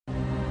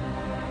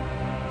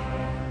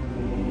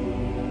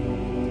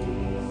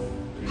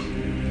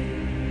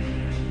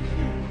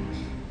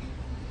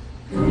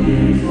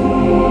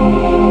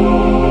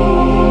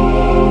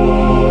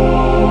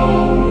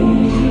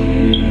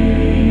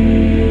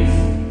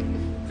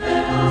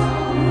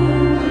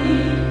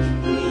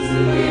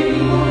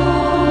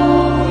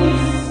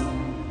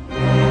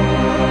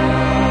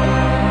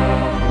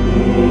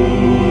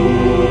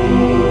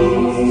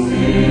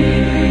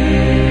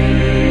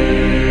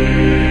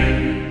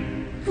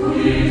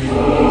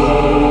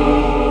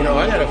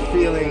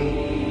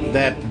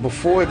that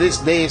before this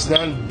day is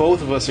done,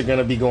 both of us are going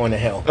to be going to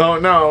hell. Oh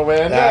no,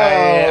 man!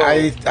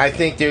 No. I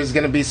think there's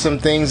going to be some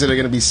things that are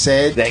going to be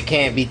said that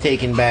can't be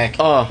taken back.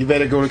 You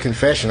better go to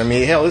confession. I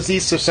mean, hell, it's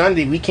Easter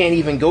Sunday. We can't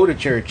even go to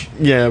church.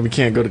 Yeah, we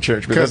can't go to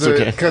church, but that's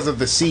okay. Because of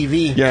the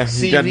CV. Yeah,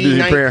 you got to do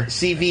your prayer.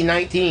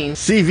 CV-19.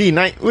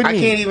 CV-19. I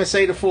can't even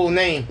say the full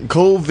name.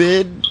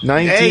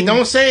 COVID-19. Hey,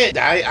 don't say it.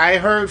 I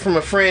heard from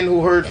a friend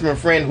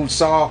who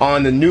saw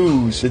on the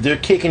news that they're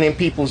kicking in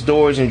people's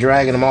doors and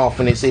dragging them off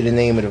when they say the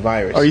name of the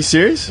virus. Are you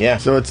serious? Yeah.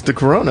 So it's the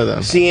corona then.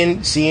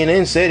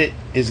 CNN said it.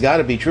 It's got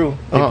to be true.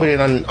 They put it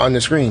on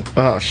the screen.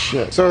 Oh,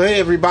 shit. So, hey,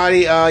 everybody.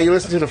 You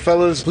listen to the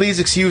fellas. Please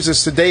excuse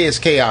us. Today is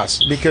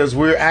chaos because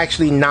we're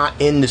actually not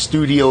in the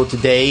studio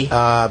today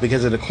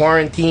because of the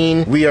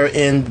quarantine. We are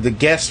in the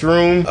guest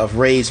room of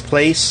Ray's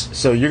place.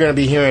 So you're going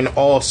to be hearing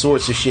all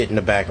sorts of shit in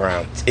the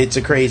background. It's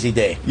a crazy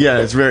day. Yeah,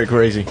 it's very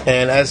crazy.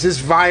 And as this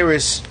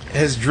virus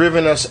has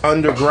driven us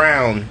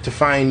underground to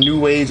find new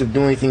ways of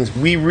doing things,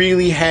 we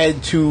really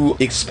had to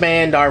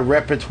expand our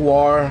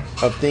repertoire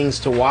of things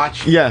to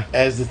watch. Yeah.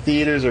 As the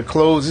theaters are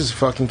closed, this is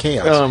fucking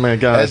chaos. Oh my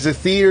god. As the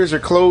theaters are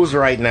closed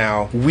right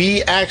now,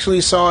 we actually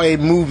saw a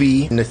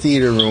movie in the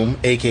theater room,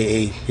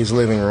 aka his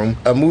living room,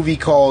 a movie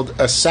called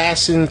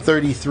Assassin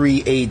 33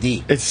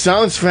 AD. It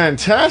sounds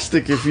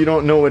fantastic if you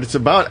don't know what it's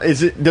about.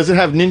 Does it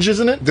have ninjas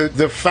in it?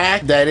 The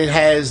fact that it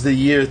has the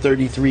year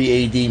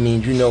 33 AD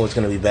means you know it's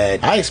going to be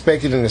bad. I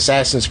expected an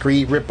Assassin's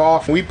Creed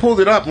ripoff. We pulled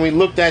it up and we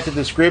looked at the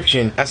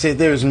description. I said,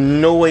 there's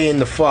no way in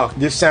the fuck.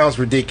 This sounds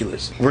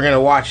ridiculous. We're going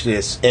to watch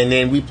this. And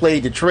then we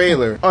played the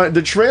trailer.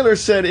 The trailer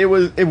said it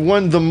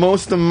won the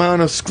most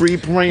amount of screen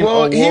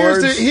awards.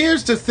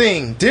 Here's the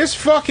thing. This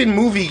fucking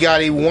movie got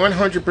a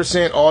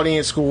 100%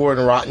 audience score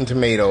on Rotten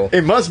Tomato.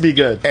 It must be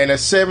good. And a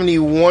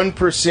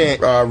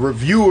 71%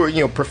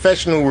 reviewer,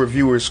 professional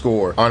reviewer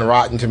score on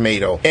Rotten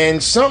Tomato.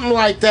 And something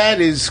like that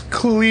is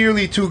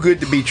clearly too good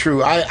to be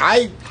true.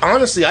 I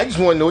honestly, I just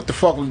want to know what the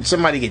fuck would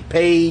somebody get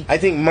paid. I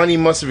think money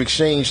must have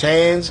exchanged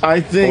hands.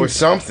 Or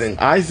something.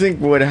 I think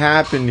what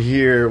happened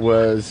here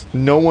was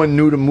no one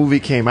knew the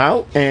movie came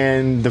out,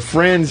 and the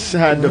friends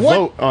had to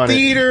vote on it. What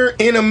theater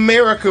in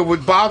America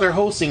would bother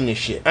hosting this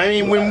shit? I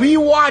mean, when we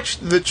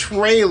watched the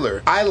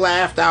trailer, I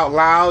laughed out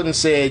loud and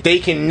said, they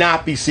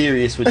cannot be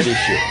serious with this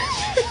shit.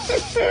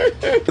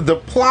 The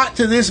plot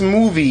to this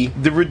movie,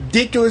 the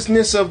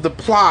ridiculousness of the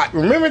plot.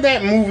 Remember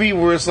that movie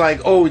where it's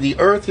like, oh, the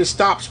Earth has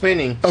stopped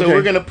spinning, so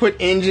we're gonna put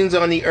engines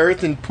on the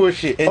Earth and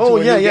push it into a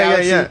new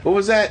galaxy? Yeah. What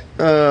was that?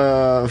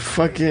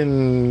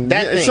 Fucking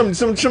that thing.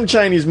 Some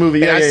Chinese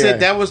movie. And I said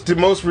that was the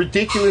most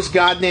ridiculous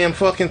goddamn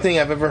fucking thing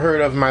I've ever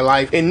heard of in my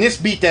life. And this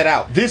beat that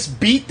out.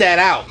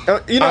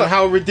 On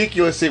how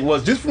ridiculous it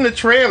was. Just from the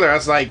trailer, I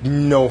was like,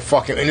 no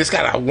fucking. And it's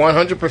got a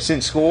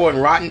 100% score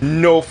and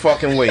Rotten. No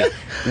fucking way.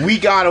 We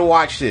gotta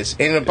watch this.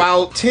 And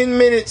about 10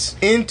 minutes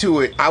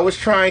into it, I was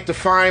trying to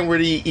find where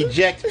the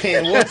eject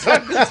pin was.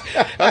 I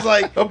was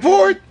like,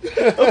 abort.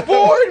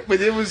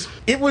 But it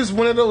was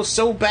one of those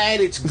so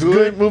bad it's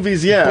good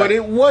movies, yeah. But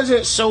it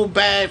wasn't so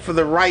bad for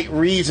the right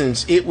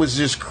reasons. It was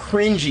just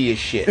cringy as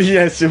shit.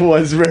 Yes, it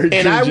was very cringy.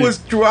 And I was,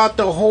 throughout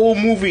the whole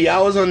movie, I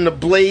was on the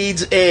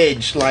blade's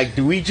edge. Like,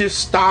 do we just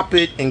stop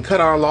it and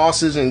cut our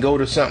losses and go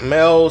to something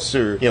else?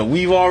 Or,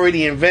 we've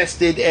already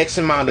invested X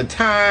amount of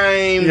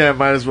time. Yeah,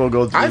 might as well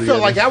go through I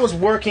felt like I was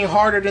working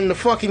harder than the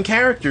fucking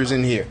characters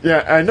in here.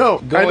 Yeah, I know.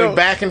 Going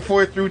back and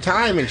forth through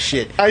time and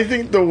shit. I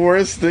think the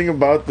worst thing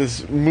about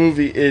this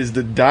movie is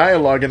the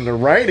dialogue and the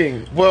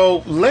writing.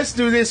 Well, let's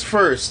do this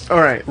first.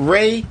 All right.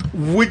 Ray,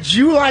 would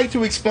you like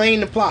to explain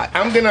the plot?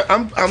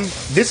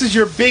 This is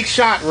your big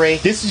shot, Ray.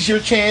 This is your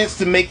chance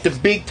to make the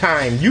big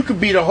time. You could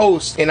be the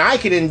host, and I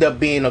could end up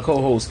being a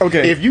co-host.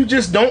 Okay. If you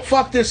just don't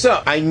fuck this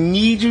up, I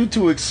need you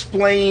to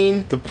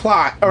explain the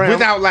plot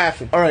without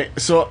laughing. All right,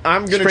 so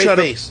I'm going to try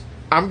face.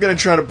 I'm going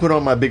to try to put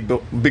on my big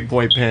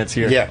boy pants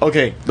here. Yeah.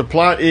 Okay, the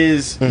plot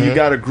is you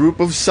got a group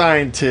of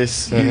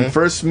scientists. You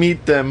first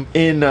meet them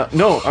in...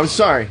 no, I'm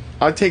sorry.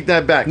 I'll take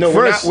that back. No,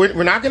 first,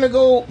 we're not gonna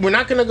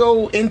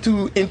go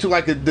into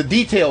like the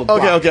detailed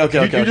plot.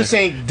 Okay. You're just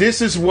saying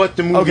this is what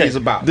the movie is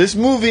about. This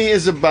movie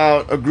is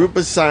about a group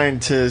of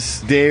scientists.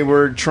 They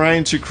were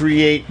trying to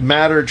create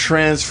matter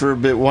transfer,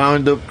 but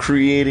wound up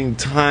creating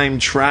time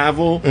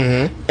travel.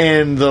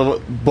 And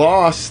the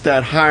boss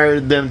that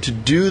hired them to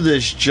do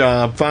this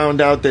job found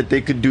out that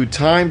they could do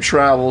time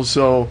travel.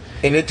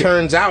 And it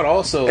turns out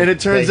also. And it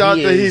turns out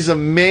that he's a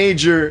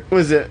major.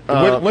 What is it?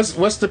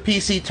 What's the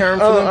PC term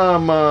for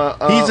them?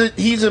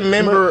 He's a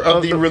member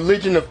of the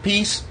religion of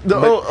peace.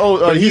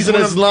 He's an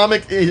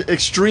Islamic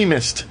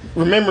extremist.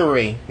 Remember,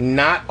 Ray,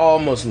 not all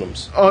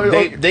Muslims.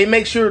 They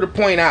make sure to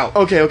point out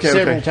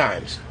several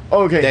times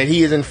that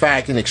he is in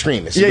fact an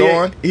extremist. Go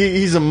on.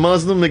 He's a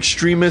Muslim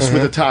extremist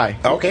with a tie.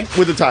 Okay.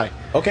 With a tie.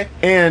 Okay.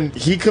 And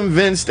he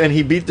convinced and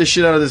he beat the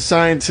shit out of the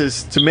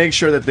scientists to make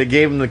sure that they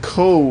gave him the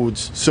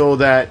codes so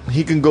that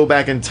he can go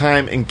back in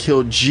time and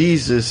kill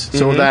Jesus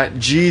so that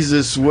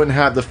Jesus wouldn't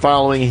have the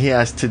following he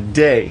has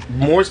today.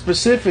 More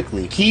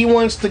specifically, he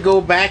wants to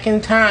go back in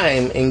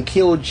time and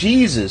kill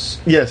Jesus.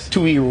 Yes.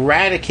 To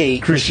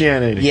eradicate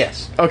Christianity.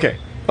 Yes. Okay.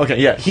 Okay,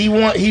 yeah. He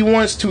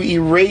wants to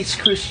erase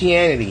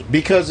Christianity,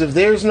 because if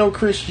there's no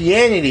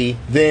Christianity,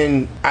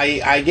 then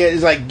I get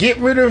it's like, get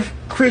rid of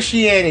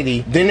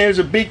Christianity, then there's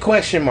a big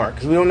question mark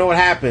because we don't know what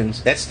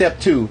happens. That's step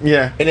 2.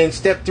 Yeah. And then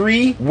step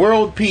 3,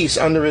 world peace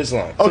under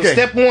Islam. So Okay.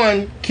 step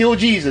 1, kill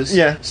Jesus.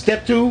 Yeah.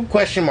 Step 2,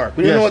 question mark.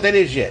 We don't Yes. know what that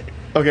is yet.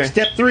 Okay.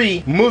 Step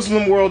 3,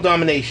 Muslim world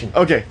domination.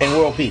 Okay. And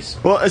world peace.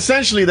 Well,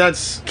 essentially,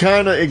 that's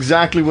kind of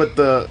exactly what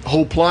the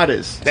whole plot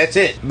is. That's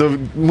it. The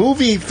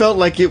movie felt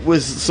like it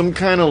was some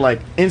kind of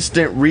like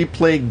instant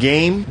replay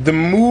game. The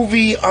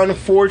movie,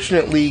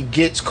 unfortunately,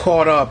 gets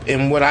caught up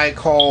in what I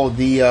call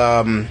the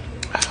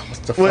what's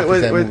the fuck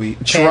is that movie?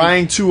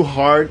 Trying too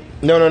hard.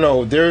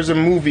 No. There's a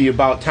movie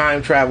about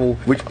time travel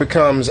which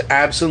becomes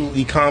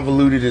absolutely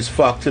convoluted as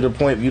fuck to the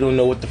point where you don't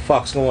know what the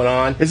fuck's going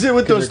on. Is it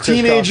with 'Cause those of Chris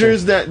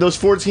teenagers Dawson. those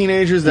 4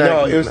 teenagers that?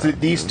 No, it was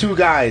these 2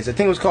 guys. I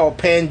think it was called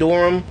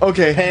Pandorum.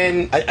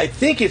 Okay. I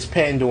think it's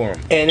Pandorum.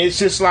 And it's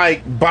just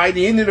like, by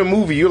the end of the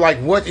movie, you're like,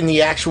 what in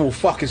the actual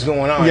fuck is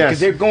going on? Yes. Because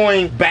they're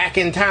going back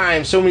in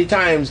time so many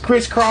times,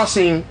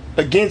 crisscrossing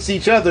against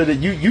each other, that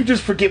you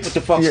just forget what the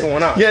fuck's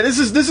going on. Yeah, this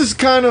is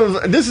kind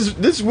of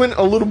this went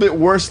a little bit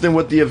worse than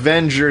what the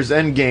Avengers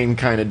Endgame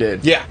kind of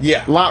did. Yeah.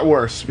 A lot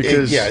worse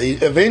because the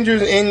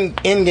Avengers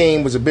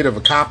Endgame was a bit of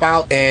a cop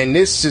out, and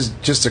this is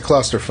just a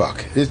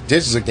clusterfuck.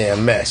 This is a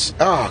damn mess.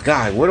 Oh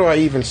God, where do I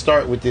even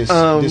start with this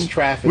this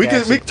traffic? We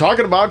accident?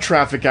 talking about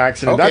traffic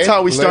accident. Okay, That's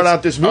how we start let's-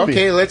 out this movie.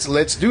 Okay,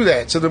 let's do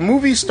that. So the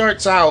movie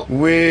starts out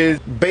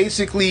with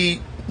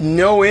basically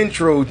no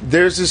intro.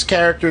 There's this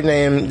character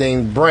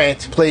named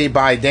Brent, played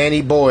by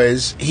Danny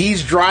Boyes.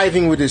 He's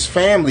driving with his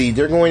family.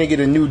 Hey're going to get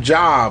a new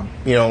job,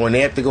 and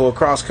they have to go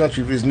across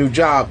country for his new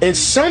job. And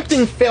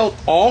something felt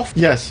off.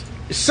 Yes.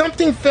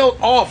 Something felt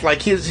off,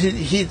 like his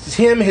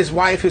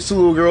wife, his 2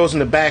 little girls in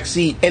the back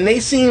seat, and they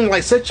seemed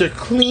like such a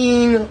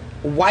clean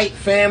white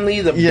family,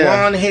 the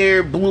blonde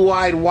haired,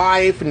 blue-eyed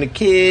wife and the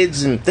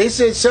kids, and they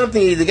said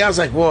something. The guy was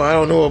like, well, I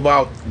don't know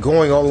about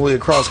going all the way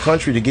across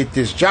country to get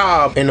this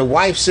job. And the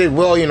wife said,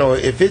 well,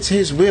 if it's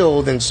his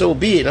will, then so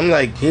be it. I'm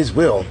like, his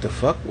will? The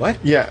fuck?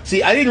 What? Yeah.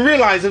 See, I didn't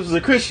realize it was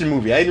a Christian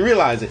movie. I didn't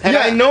realize it. Had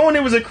I known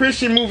it was a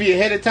Christian movie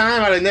ahead of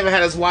time, I'd have never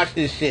had us watch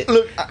this shit.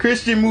 Look,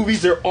 Christian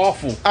movies are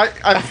awful.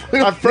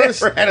 At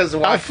first,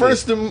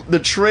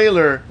 the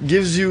trailer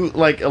gives you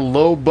like a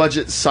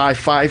low-budget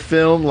sci-fi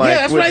film, like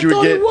that's what I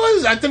thought it was.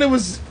 I thought it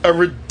was a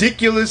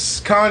ridiculous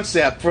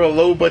concept for a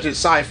low-budget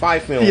sci-fi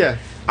film. Yeah.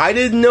 I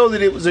didn't know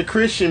that it was a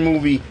Christian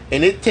movie,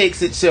 and it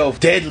takes itself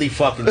deadly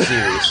fucking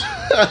serious.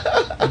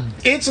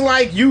 It's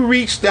like you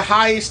reach the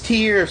highest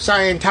tier of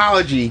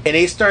Scientology, and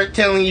they start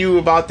telling you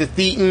about the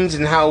Thetans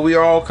and how we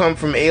all come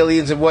from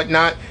aliens and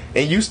whatnot,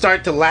 and you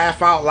start to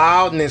laugh out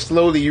loud, and then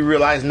slowly you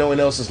realize no one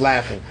else is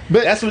laughing.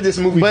 But that's what this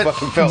movie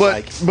fucking felt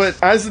like. But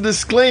as a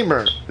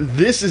disclaimer,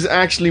 this is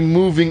actually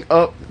moving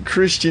up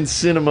Christian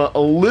cinema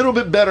a little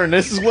bit better, and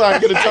this is why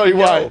I'm going to tell you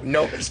why.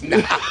 No, it's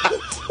not.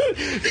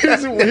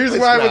 Here's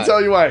why I'm going to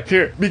tell you why.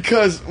 Here,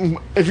 because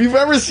if you've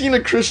ever seen a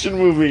Christian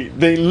movie,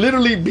 they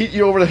literally beat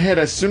you over the head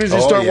as soon as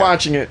you start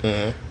watching it.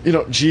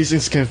 Mm-hmm.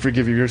 Jesus can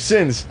forgive you your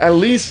sins. At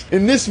least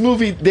in this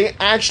movie, they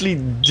actually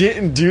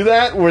didn't do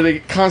that, where they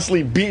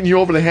constantly beating you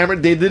over the hammer.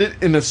 They did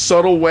it in a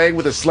subtle way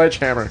with a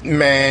sledgehammer.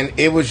 Man,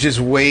 it was just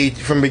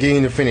from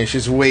beginning to finish,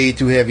 it's way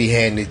too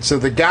heavy-handed. So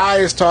the guy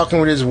is talking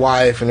with his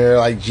wife, and they're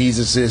like,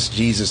 Jesus this,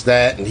 Jesus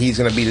that, and he's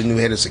going to be the new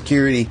head of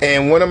security.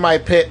 And one of my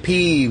pet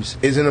peeves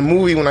is in a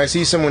movie when I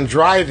see someone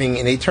driving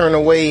and they turn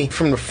away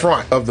from the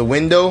front of the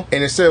window,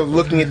 and instead of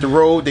looking at the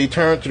road, they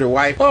turn to their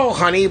wife, oh,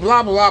 honey,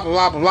 blah, blah, blah,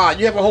 blah, blah, blah.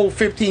 You have a whole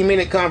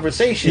 15-minute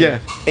conversation,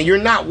 and you're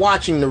not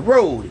watching the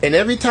road. And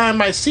every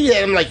time I see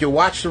that, I'm like, yo,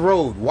 watch the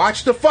road.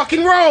 Watch the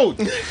fucking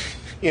road!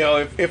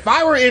 If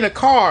I were in a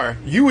car,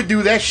 you would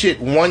do that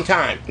shit one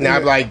time. Now,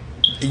 I'm like,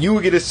 you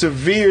would get a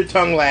severe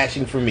tongue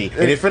lashing from me.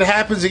 And if it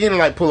happens again, I'm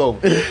like, pull over.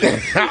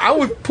 I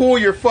would pull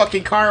your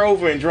fucking car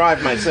over and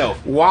drive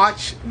myself.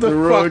 Watch the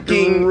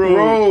fucking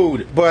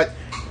road. But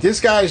this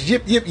guy's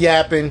yip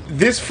yapping.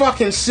 This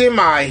fucking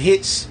semi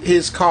hits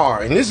his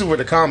car, and this is where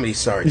the comedy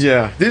starts.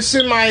 Yeah. This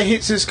semi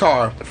hits his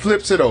car,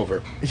 flips it over,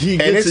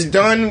 and it's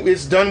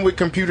done with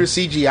computer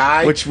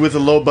CGI, which with a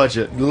low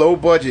budget,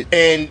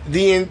 and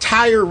the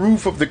entire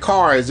roof of the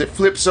car, as it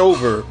flips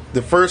over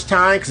the first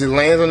time because it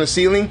lands on the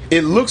ceiling,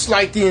 it looks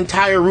like the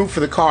entire roof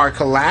of the car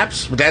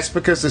collapsed. But that's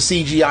because the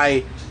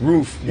CGI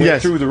roof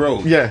went through the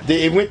road. Yeah,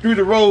 it went through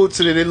the road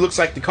so that it looks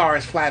like the car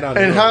is flat on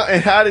the road.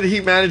 And how did he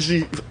manage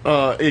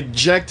to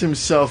eject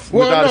himself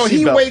without a seatbelt?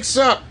 He wakes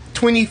up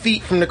 20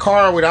 feet from the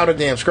car without a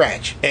damn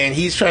scratch, and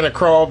he's trying to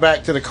crawl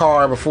back to the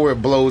car before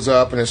it blows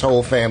up and his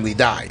whole family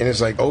died. And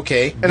it's like,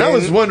 okay. And I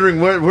was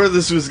wondering where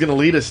this was going to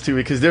lead us to,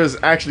 because there's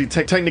actually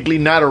technically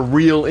not a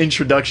real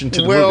introduction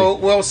to the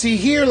movie. Well, see,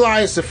 here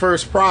lies the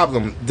first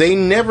problem. They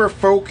never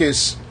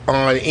focus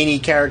on any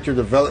character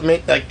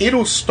development. Like,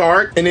 it'll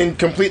start and then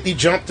completely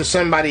jump to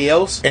somebody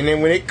else, and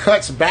then when it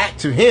cuts back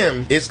to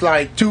him, it's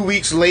like 2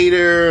 weeks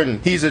later,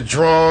 and he's a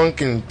drunk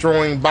and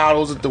throwing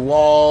bottles at the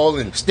wall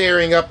and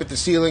staring up at the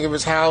ceiling of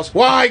his house.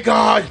 Why,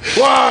 God?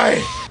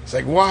 Why? It's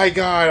like, why,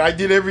 God? I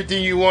did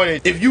everything you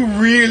wanted. If you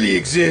really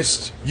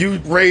exist, you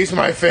raised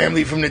my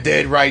family from the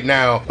dead right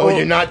now. Oh,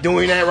 you're not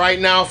doing that right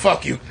now?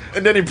 Fuck you.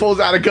 And then he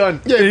pulls out a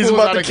gun. Yeah, and he's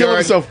about to kill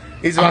himself.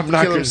 He's about to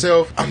kill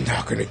himself. I'm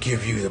not going to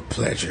give you the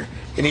pleasure.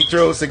 And he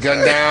throws the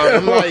gun down.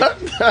 I'm like, what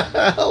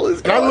the hell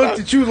is going on? I looked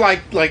at you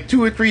like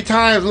 2 or 3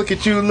 times. Look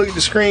at you, look at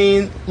the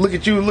screen. Look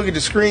at you, look at the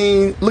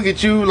screen. Look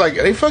at you. Like,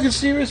 are they fucking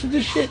serious with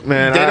this shit?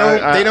 Man,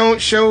 they don't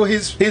show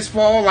his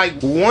fall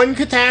like one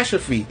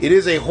catastrophe. It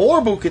is a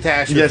horrible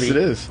catastrophe. Yes, it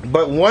is.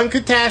 But one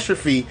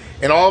catastrophe,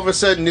 and all of a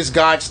sudden this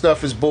God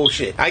stuff is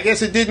bullshit. I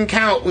guess it didn't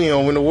count,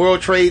 when the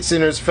World Trade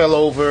Centers fell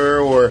over,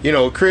 or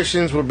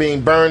Christians were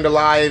being burned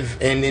alive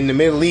in the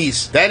Middle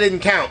East. That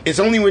didn't count. It's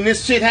only when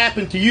this shit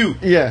happened to you.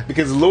 Yeah.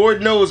 Because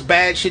Lord knows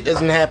bad shit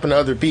doesn't happen to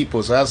other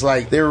people. So I was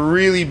like, they're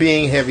really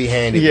being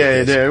heavy-handed.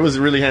 Yeah, it was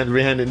really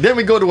heavy-handed. Then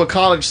we go to a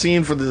college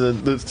scene for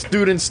the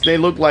students. They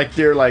look like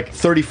they're like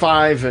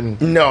 35 and...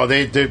 No,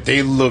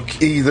 they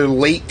look either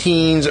late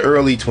teens,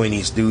 early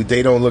 20s, dude.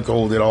 They don't look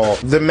old at all.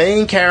 The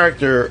main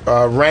character,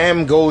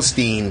 Ram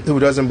Goldstein, who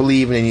doesn't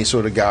believe in any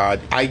sort of God,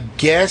 I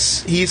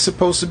guess he's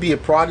supposed to be a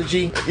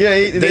prodigy. Yeah,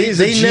 he's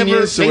a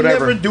genius or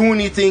whatever. They never do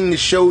anything to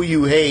show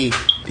you, hey,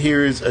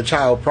 here's a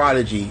child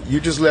prodigy. You're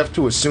just left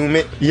to assume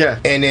it. Yeah.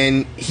 And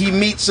then he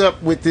meets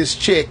up with this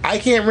chick. I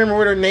can't remember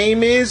what her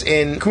name is,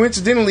 and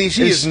coincidentally,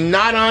 she is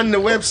not on the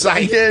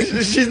website. Yeah,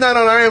 she's not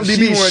on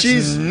IMDb.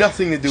 She's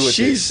nothing to do with it.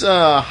 She's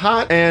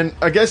hot, and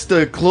I guess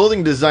the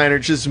clothing designer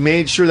just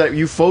made sure that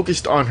you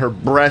focused on her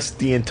breast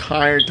the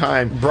entire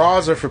time.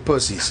 Bras are for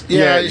pussies.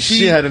 Yeah,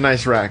 she had a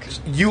nice rack.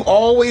 You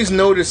always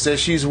notice that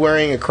she's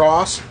wearing a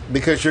cross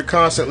because you're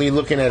constantly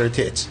looking at her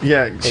tits.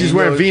 Yeah, she's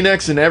wearing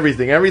V-necks and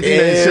everything.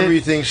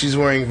 Everything she's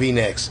wearing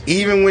V-necks.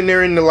 Even when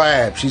they're in the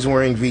lab, she's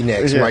wearing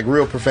V-necks, like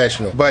real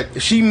professional.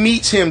 But she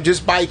meets him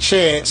just by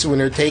chance when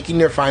they're taking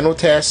their final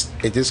test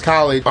at this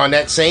college. On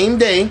that same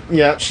day,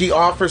 she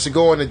offers to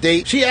go on a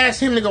date. She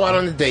asks him to go out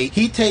on a date.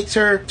 He takes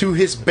her to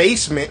his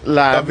basement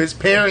of his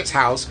parents'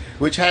 house,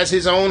 which has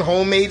his own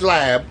homemade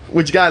lab.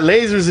 Which got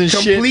lasers and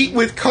shit. Complete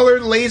with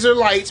colored laser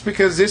lights,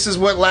 because this is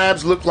what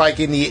labs look like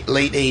in the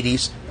late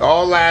 80s.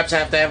 All labs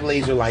have to have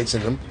laser lights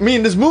in them. I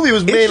mean, this movie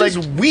was made like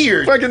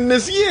weird. Fucking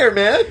this year,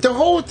 man. The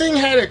whole thing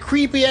had a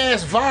creepy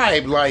ass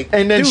vibe. Like,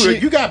 and then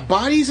dude, you got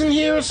bodies in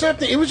here or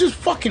something? It was just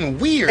fucking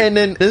weird. And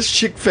then this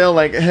chick fell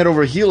like head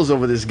over heels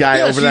over this guy.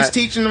 Yeah, she's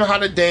teaching them how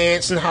to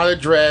dance and how to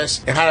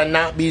dress and how to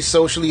not be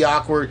socially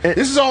awkward. And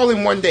this is all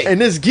in one day.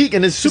 And this geek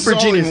and this super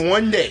genius in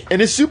one day.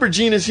 And this super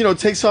genius,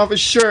 takes off his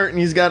shirt and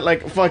he's got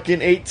like fucking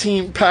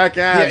 18-pack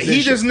abs. Yeah,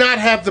 he does not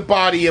have the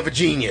body of a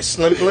genius.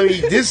 Let me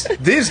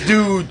this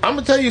dude. I'm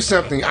gonna tell you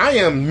something. I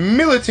am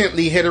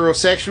militantly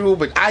heterosexual,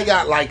 but I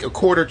got like a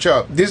quarter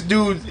chub. This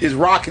dude is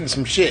rocking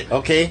some shit.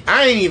 Okay,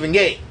 I ain't even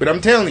gay, but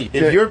I'm telling you,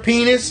 if your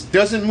penis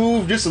doesn't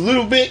move just a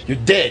little bit, you're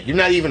dead. You're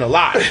not even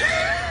alive.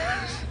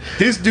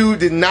 This dude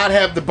did not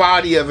have the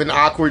body of an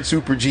awkward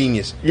super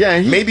genius.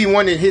 Yeah, maybe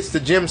one that hits the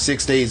gym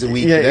 6 days a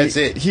week. Yeah, that's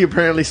it. He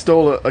apparently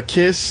stole a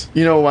kiss,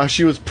 while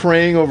she was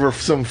praying over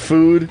some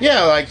food.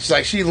 Yeah, like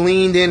she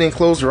leaned in and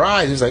closed her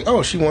eyes. He's like,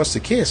 oh, she wants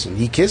to kiss, and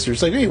he kissed her.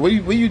 It's like, hey, what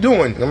are you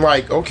doing? And I'm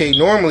like, okay,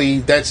 normally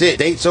that's it.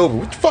 Date's over.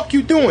 What the fuck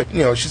you doing?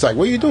 She's like,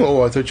 what are you doing?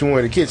 Oh, I thought you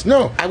wanted a kiss.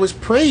 No, I was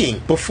praying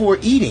before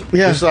eating.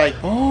 Yeah. It's like,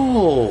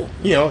 oh,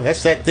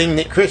 that's that thing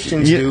that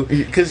Christians do,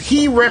 because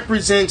he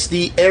represents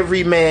the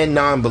everyman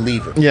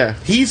non-believer. Yeah.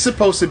 He's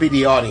supposed to be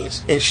the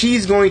audience, and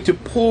she's going to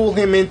pull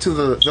him into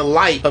the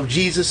light of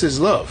Jesus'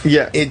 love.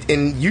 Yeah.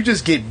 And you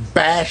just get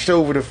bashed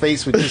over the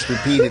face with this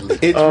repeatedly.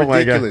 It's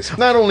ridiculous. My God.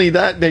 Not only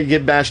that, they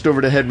get bashed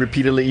over the head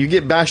repeatedly. You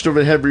get bashed over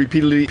the head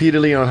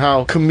repeatedly on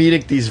how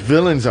comedic these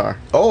villains are.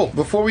 Oh,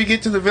 before we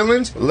get to the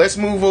villains, let's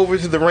move over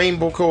to the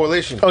Rainbow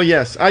Coalition. Oh,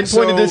 yes. I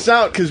pointed this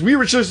out because we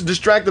were just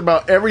distracted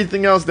about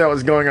everything else that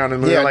was going on in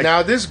the movie. Yeah,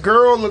 now this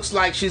girl looks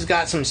like she's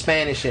got some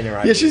Spanish in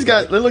her.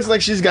 It looks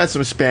like she's got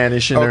some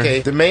Spanish in her. Okay,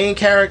 the main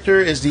character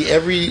is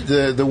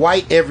the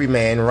white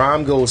everyman,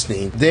 Ram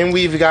Goldstein. Then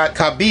we've got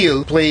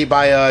Kabil, played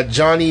by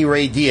Johnny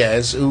Ray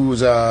Diaz,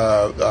 who's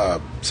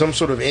some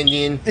sort of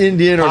Indian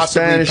or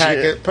Spanish,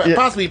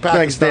 possibly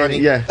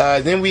Pakistani. Yeah.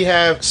 Then we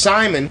have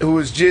Simon, who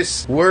is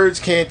just words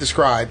can't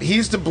describe.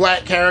 He's the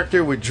black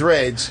character with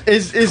dreads.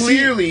 Is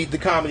clearly the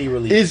comedy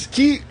relief. Is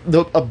he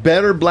a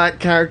better black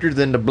character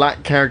than the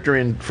black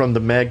character from the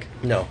Meg?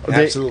 No,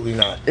 absolutely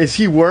not. Is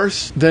he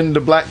worse than the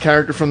black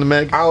character from the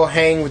Meg? I'll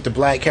hang with the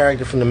black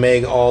character from the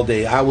Meg all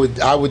day. I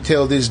would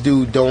tell this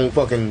dude, don't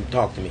fucking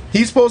talk to me.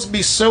 He's supposed to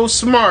be so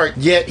smart,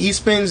 yet he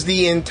spends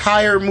the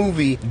entire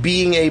movie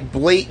being a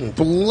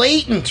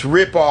blatant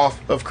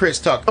rip-off of Chris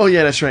Tucker. Oh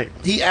yeah, that's right.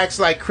 He acts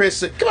like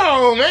Chris. Come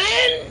on,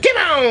 man. Come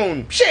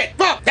on, shit,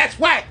 fuck, that's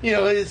whack. You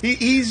know,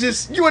 he's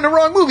just, You in the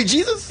wrong movie,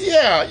 Jesus.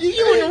 yeah,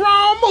 you in the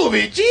wrong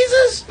movie,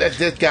 Jesus.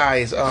 That guy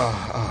is,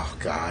 oh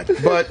God.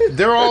 But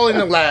they're all in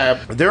the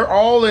lab. They're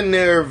all in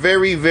their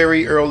very,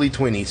 very early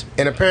 20s,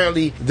 and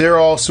apparently they're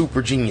all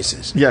super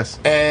geniuses. Yes.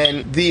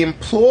 And the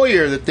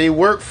employer that they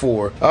work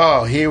for,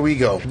 oh, here we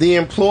go. The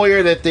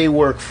employer that they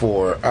work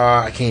for,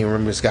 I can't even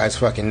remember this guy's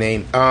fucking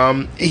name.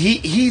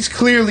 He's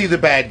clearly the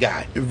bad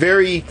guy.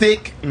 Very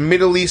thick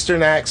Middle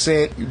Eastern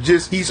accent.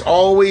 Just, he's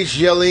always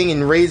yelling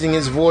and raising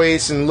his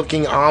voice and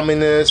looking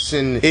ominous,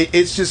 and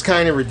it's just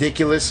kind of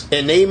ridiculous.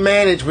 And they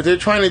manage, what they're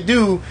trying to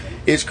do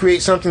is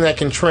create something that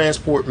can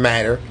transport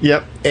matter.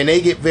 Yep. And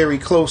they get very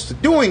close to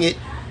doing it.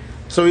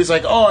 So he's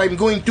like, oh, I'm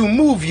going to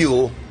move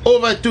you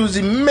over to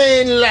the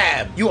main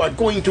lab. You are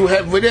going to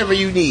have whatever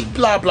you need.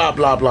 Blah, blah,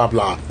 blah, blah,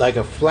 blah. Like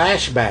a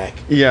flashback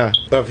Yeah.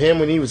 of him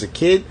when he was a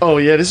kid. Oh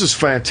yeah, this is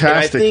And I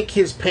fantastic. think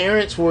his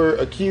parents were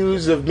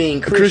accused of being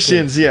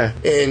Christians, yeah.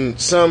 in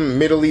some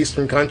Middle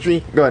Eastern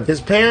country. Go ahead.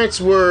 His parents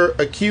were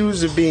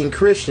accused of being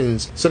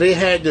Christians, so they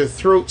had their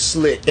throat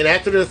slit. And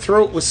after their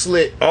throat was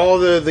slit, all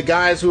the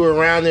guys who were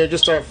around there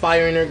just started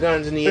firing their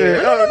guns in the air.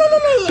 Yeah.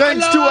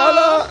 Thanks to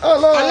Allah,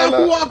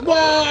 Allahu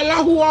Akbar,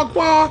 Allahu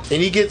Akbar.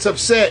 And he gets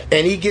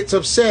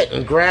upset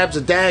and grabs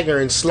a dagger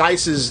and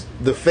slices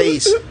the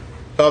face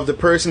of the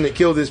person that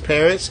killed his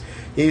parents.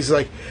 He's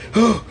like,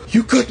 oh,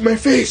 you cut my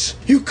face!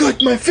 You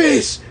cut my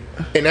face!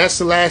 And that's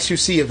the last you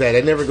see of that.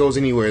 It never goes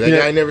anywhere. That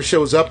guy never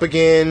shows up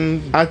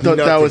again. I thought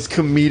that Nothing. was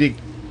comedic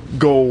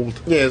gold.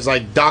 Yeah, it's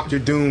like Dr.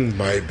 Doom,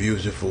 my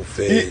beautiful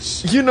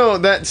face. You know,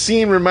 that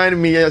scene reminded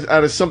me out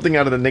of something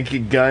out of the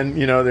Naked Gun.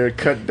 You know, they're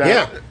cut down.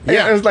 Yeah, And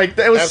yeah. it was like,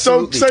 that was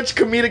Absolutely. such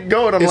comedic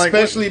gold. I'm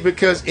Especially like,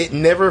 because it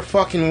never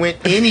fucking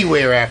went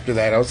anywhere after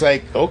that. I was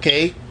like,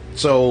 okay,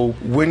 so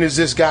when does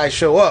this guy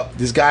show up?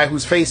 This guy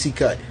whose face he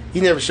cut.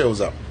 He never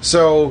shows up.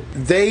 So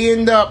they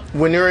end up,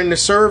 when they're in the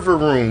server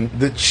room,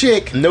 the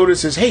chick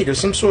notices, hey, there's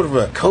some sort of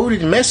a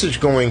coded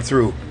message going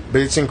through, but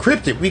it's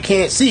encrypted. We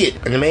can't see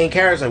it. And the main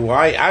character's like, well,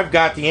 I've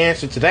got the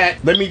answer to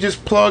that. Let me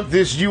just plug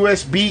this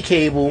USB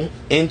cable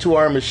into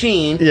our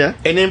machine. Yeah.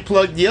 And then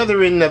plug the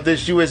other end of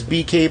this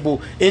USB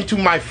cable into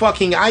my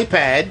fucking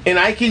iPad, and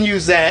I can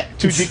use that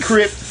to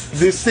decrypt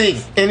this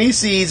thing. And he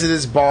sees that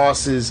his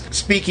boss is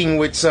speaking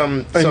with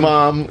some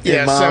Imam.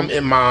 some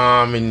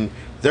imam, and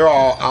they're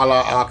all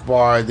Allah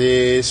Akbar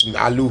this and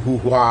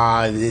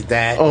Aluhuwa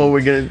that. Oh,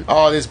 we're gonna.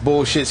 All this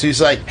bullshit. So he's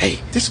like, hey,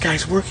 this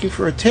guy's working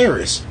for a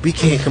terrorist. We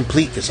can't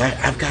complete this.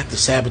 I've got to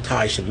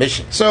sabotage the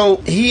mission. So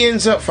he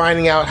ends up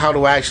finding out how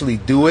to actually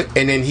do it,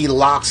 and then he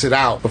locks it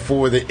out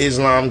before the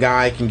Islam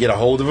guy can get a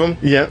hold of him.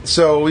 Yep.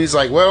 So he's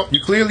like, well,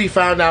 you clearly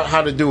found out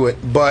how to do it,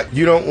 but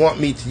you don't want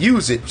me to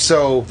use it.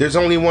 So there's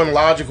only one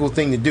logical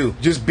thing to do.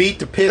 Just beat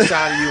the piss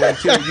out of you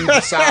until you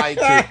decide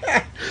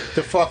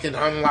to fucking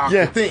unlock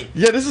the thing.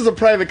 Yeah, this is a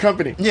private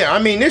company. Yeah,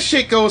 I mean, this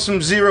shit goes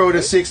from 0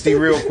 to 60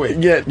 real quick.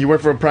 Yeah, you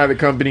work for a private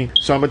company,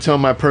 so I'm gonna tell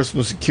my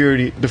personal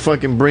security to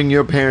fucking bring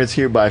your parents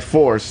here by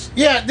force.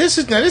 Yeah, this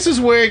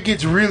is where it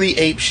gets really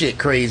ape shit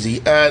crazy.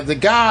 The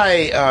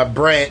guy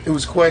Brant,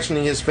 who's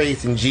questioning his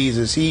faith in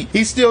Jesus,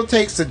 he still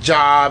takes the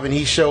job, and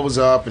he shows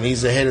up, and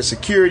he's the head of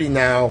security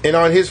now. And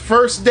on his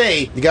first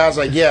day, the guy's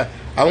like, yeah,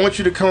 I want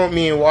you to come with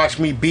me and watch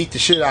me beat the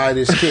shit out of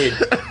this kid.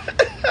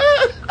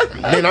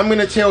 Then I'm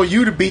gonna tell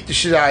you to beat the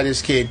shit out of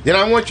this kid. Then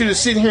I want you to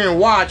sit here and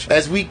watch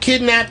as we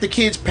kidnap the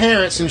kid's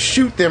parents and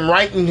shoot them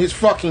right in his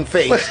fucking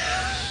face.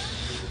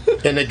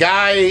 And the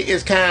guy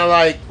is kind of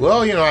like,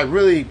 well, you know, I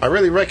really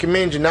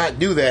recommend you not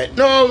do that.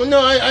 No,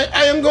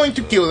 I am going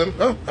to kill him.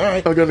 Oh, all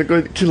right. I'm gonna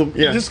go kill him.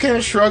 Yeah. He just kind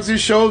of shrugs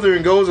his shoulder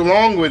and goes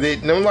along with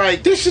it. And I'm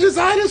like, this shit is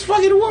out of this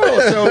fucking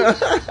world. So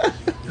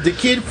the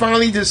kid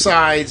finally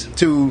decides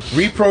to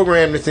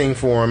reprogram the thing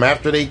for him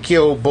after they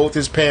kill both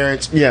his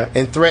parents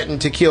and threaten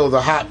to kill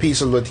the hot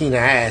piece of Latina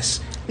ass.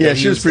 Yeah,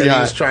 she was pretty that hot.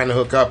 he was trying to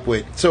hook up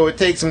with. So it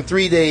takes him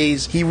 3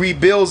 days. He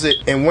rebuilds it,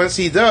 and once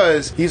he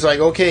does, he's like,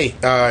 okay,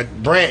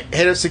 Brant,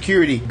 head of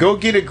security, go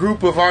get a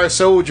group of our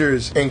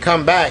soldiers and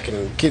come back.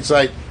 And the kid's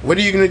like, what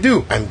are you going to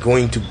do? I'm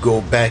going to go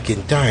back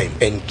in time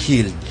and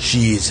kill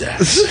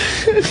Jesus.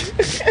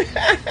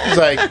 He's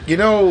like, you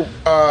know,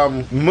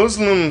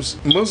 Muslims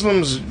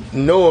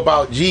know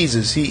about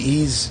Jesus.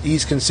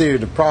 He's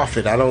considered a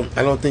prophet. I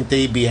don't think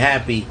they'd be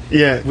happy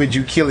with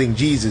you killing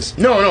Jesus.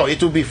 No,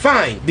 it will be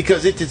fine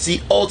because it is the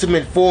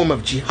ultimate form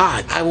of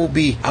jihad. I will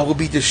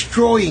be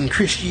destroying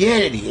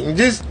Christianity. And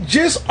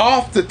just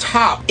off the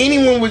top,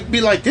 anyone would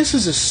be like, this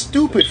is a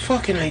stupid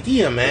fucking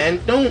idea, man.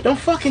 Don't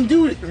fucking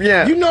do it.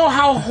 Yeah. You know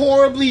how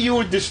horribly you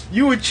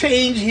would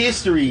change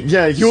history.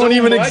 Yeah, you won't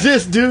even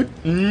exist, dude.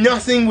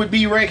 Nothing would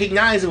be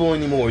recognizable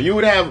anymore. You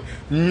would have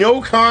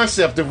no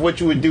concept of what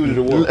you would do to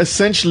the world.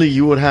 Essentially,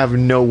 you would have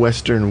no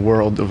Western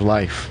world of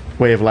life.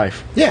 way of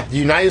life. Yeah, the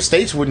United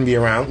States wouldn't be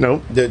around.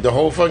 Nope. The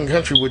whole fucking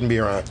country wouldn't be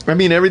around. I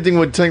mean, everything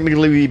would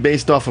technically be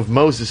based off of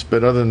Moses,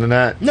 but other than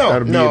that, that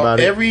would be about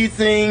it.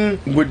 Everything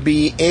would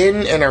be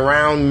in and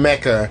around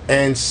Mecca,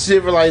 and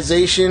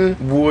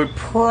civilization would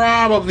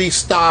probably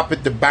stop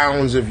at the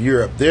bounds of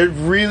Europe. There'd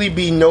really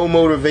be no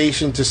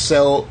motivation to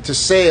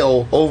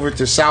sail over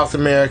to South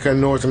America,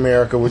 North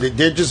America.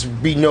 There'd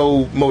just be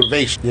no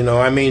motivation. You know,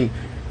 I mean,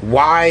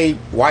 why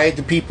did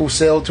the people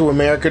sail to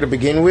America to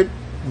begin with?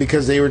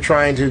 Because they were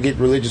trying to get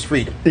religious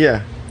freedom.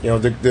 Yeah. You know,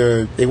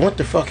 they weren't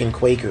the fucking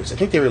Quakers. I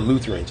think they were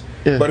Lutherans.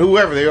 Yeah. But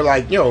whoever, they were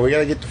like, we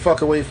gotta get the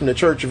fuck away from the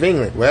Church of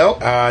England. Well,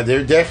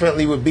 there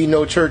definitely would be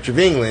no Church of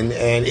England,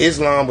 and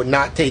Islam would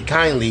not take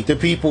kindly to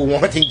people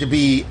wanting to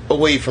be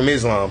away from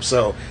Islam.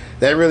 So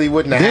that really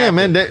wouldn't have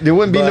happened. Man, there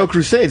wouldn't be no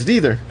crusades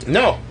either.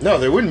 No,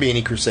 there wouldn't be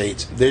any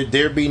crusades.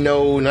 There'd be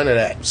none of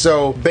that.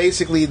 So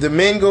basically, the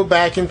men go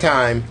back in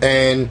time,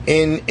 and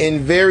in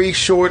very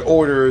short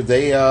order,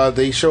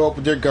 they show up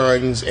with their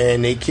guns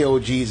and they kill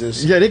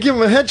Jesus. Yeah, they give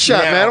him a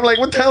headshot, man. I'm like,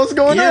 what the hell's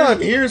going on?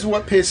 Here's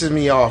what pisses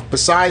me off.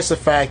 Besides the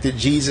fact that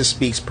Jesus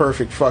speaks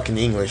perfect fucking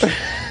English.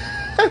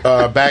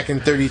 Back in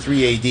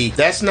 33 AD.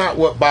 That's not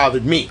what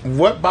bothered me.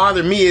 What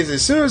bothered me is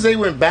as soon as they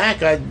went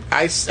back, I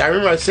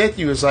remember I said to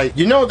you, it's like,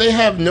 they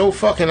have no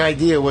fucking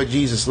idea what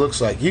Jesus looks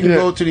like. You can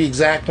go to the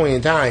exact point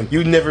in time,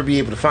 you'd never be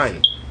able to find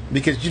him.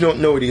 Because you don't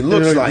know what he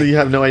looks like. You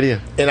have no idea.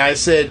 And I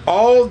said,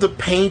 all the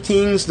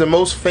paintings, the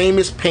most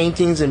famous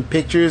paintings and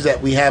pictures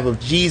that we have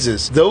of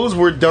Jesus, those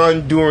were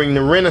done during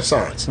the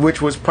Renaissance,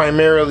 which was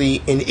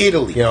primarily in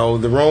Italy.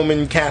 The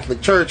Roman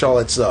Catholic Church, all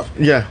that stuff.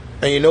 Yeah.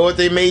 And you know what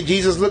they made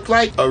Jesus look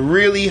like? A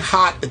really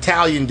hot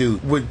Italian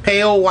dude with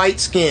pale white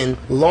skin,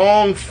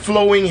 long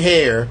flowing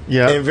hair,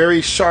 and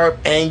very sharp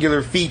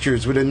angular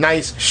features with a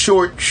nice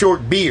short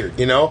beard,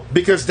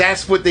 because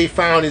that's what they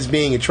found as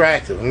being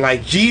attractive. And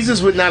like,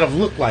 Jesus would not have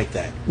looked like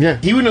that. Yeah.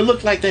 He wouldn't have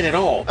looked like that at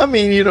all. I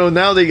mean,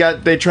 now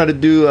they try to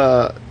do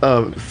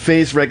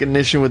face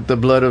recognition with the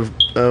blood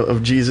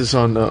of Jesus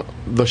on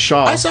the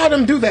shawl. I saw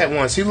them do that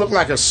once. He looked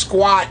like a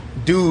squat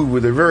dude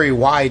with a very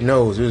wide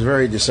nose. It was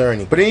very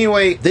discerning. But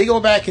anyway, they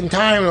go back in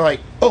time and like,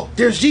 oh,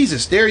 there's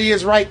Jesus. There he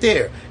is right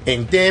there.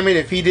 And damn it,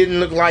 if he didn't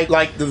look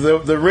like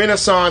the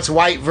Renaissance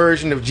white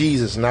version of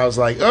Jesus. And I was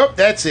like, oh,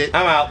 that's it.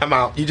 I'm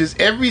out. You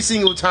just, every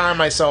single time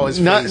I saw his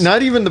face.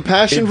 Not even the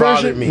Passion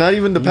version? Me. Not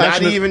even the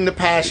Passion? Not even the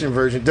Passion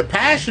version. The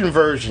Passion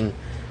version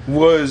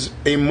was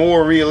a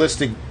more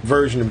realistic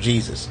version of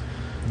Jesus.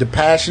 The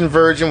Passion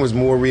version was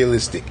more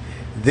realistic.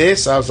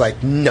 This, I was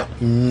like,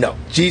 no.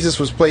 Jesus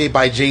was played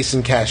by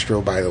Jason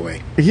Castro, by the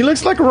way. He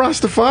looks like a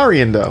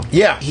Rastafarian, though.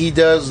 Yeah, he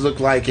does look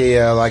like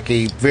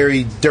a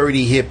very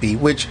dirty hippie,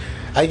 which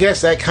I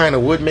guess that kind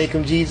of would make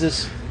him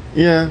Jesus.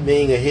 Yeah.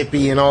 Being a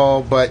hippie and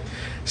all, but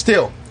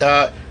still.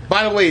 By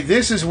the way,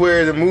 this is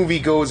where the movie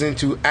goes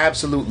into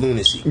absolute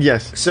lunacy.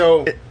 Yes.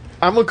 So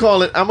I'm gonna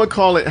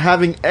call it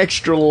having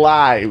extra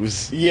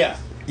lives. Yeah.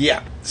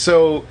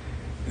 So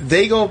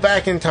they go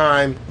back in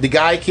time. The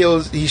guy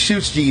he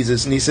shoots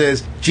Jesus, and he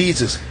says,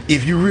 Jesus,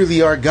 if you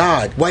really are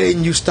God, why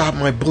didn't you stop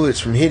my bullets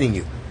from hitting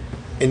you?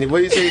 And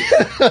what did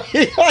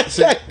he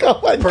say?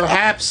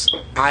 Perhaps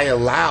I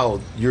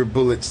allowed your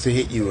bullets to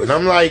hit you. And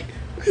I'm like,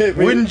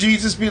 wouldn't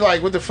Jesus be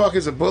like, what the fuck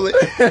is a bullet?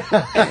 He's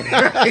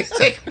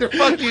like, what the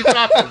fuck are you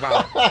talking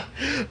about?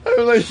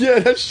 I'm like, yeah,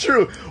 that's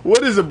true.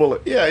 What is a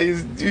bullet? Yeah,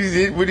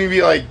 wouldn't he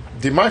be like,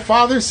 did my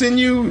father send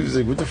you? He's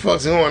like, what the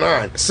fuck's going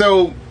on?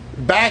 So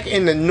back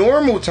in the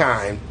normal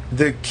time,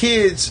 the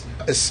kids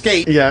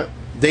escape. Yeah.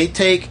 They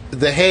take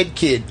the head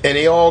kid and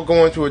they all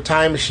go into a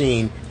time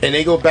machine and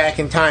they go back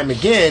in time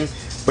again.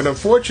 But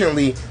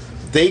unfortunately,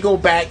 they go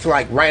back to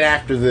like right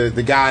after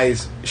the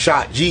guys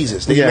shot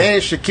Jesus. They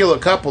managed to kill a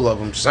couple of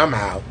them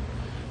somehow.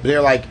 But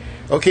they're like,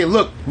 okay,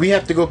 look, we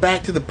have to go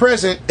back to the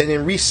present and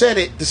then reset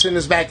it to send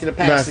us back to the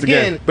past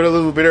again, but a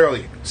little bit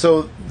earlier.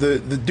 So the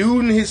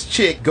dude and his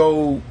chick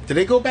do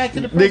they go back to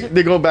the present?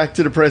 They go back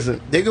to the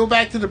present. They go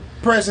back to the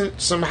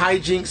present. Some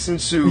hijinks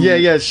ensue.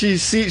 Yeah.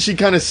 She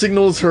kind of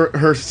signals her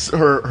past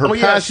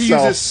self. She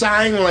uses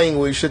sign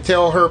language to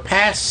tell her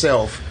past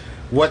self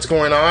what's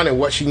going on and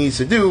what she needs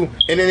to do,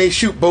 and then they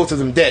shoot both of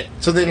them dead.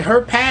 So then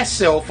her past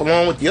self,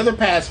 along with the other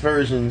past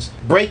versions,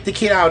 break the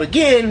kid out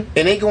again,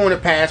 and they go in the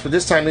past, but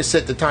this time they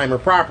set the timer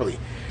properly.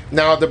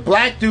 Now, the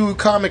black dude,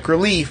 comic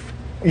relief,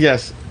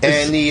 yes,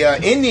 and the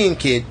Indian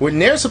kid, when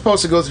they're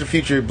supposed to go to the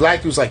future,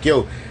 black dude's like,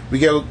 yo, we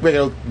gotta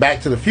go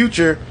back to the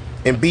future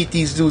and beat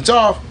these dudes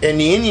off, and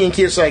the Indian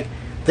kid's like,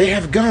 they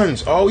have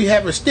guns, all we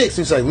have are sticks.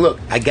 And he's like, look,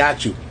 I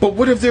got you. But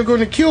what if they're going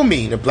to kill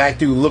me? And the black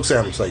dude looks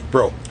at him, he's like,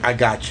 bro, I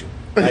got you.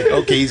 Like,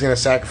 okay, he's gonna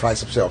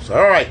sacrifice himself. So,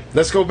 all right,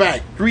 let's go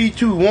back. 3,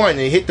 2, 1,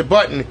 and hit the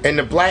button, and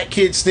the black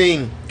kid's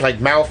thing like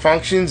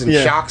malfunctions and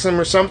shocks him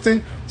or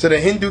something. So the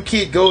Hindu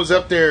kid goes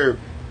up there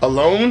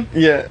alone.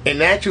 Yeah. And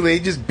naturally,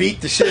 they just beat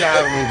the shit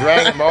out of him and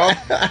drag him off.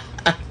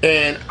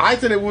 And I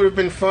thought it would have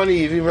been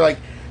funny if he were like,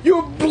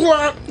 you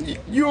black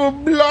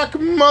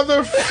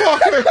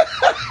motherfucker.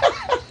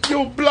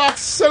 You black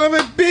son of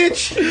a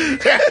bitch.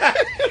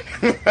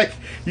 Like,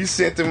 You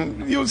sent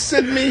them. You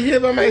sent me here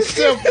by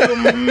myself, you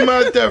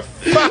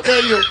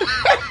motherfucker.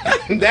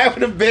 You. That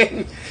would have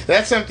been.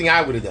 That's something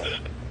I would have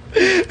done.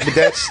 But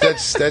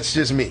that's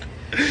just me.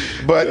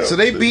 But so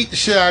they beat the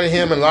shit out of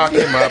him and lock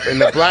him up, and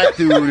the black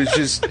dude is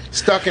just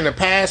stuck in the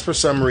past for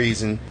some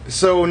reason.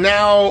 So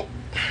now,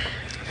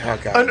 oh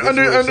God,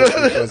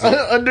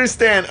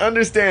 understand.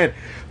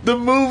 The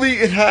movie,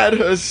 it had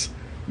us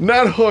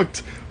not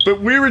hooked, but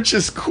we were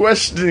just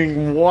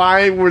questioning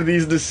why were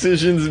these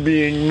decisions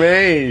being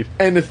made.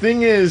 And the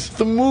thing is,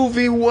 the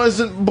movie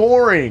wasn't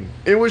boring.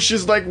 It was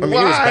just like, why?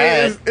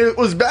 It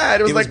was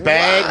bad. It was like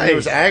bad. Why? It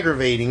was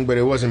aggravating, but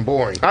it wasn't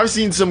boring. I've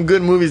seen some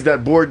good movies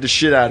that bored the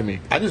shit out of me.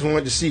 I just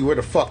wanted to see where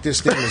the fuck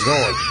this thing was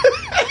going.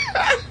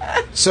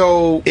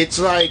 So it's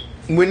like,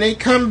 when they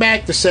come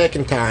back the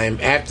second time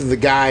after the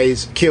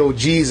guys kill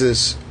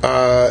Jesus,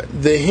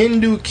 the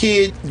Hindu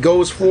kid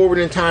goes forward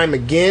in time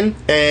again,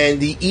 and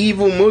the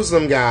evil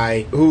Muslim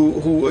guy,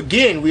 who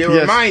again we are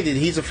reminded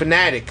he's a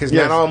fanatic because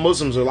not all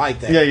Muslims are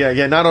like that.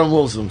 Yeah. Not all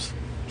Muslims.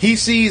 He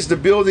sees the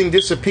building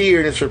disappear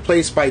and it's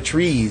replaced by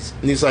trees.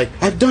 And he's like,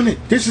 I've done it.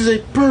 This is a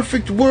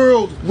perfect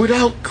world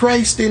without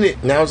Christ in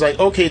it. And I was like,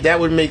 okay, that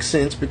would make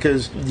sense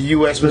because the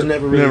U.S. was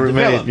never really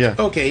developed. Made, yeah.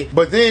 Okay,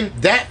 but then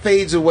that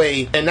fades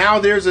away and now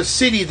there's a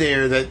city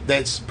there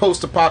that's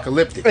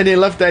post-apocalyptic. And they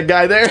left that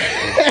guy there.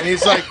 And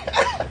he's like,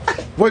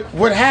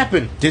 what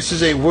happened? This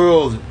is a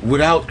world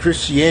without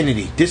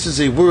Christianity. This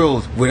is a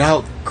world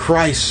without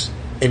Christ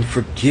and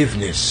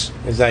forgiveness.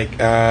 It's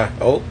like,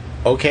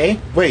 okay.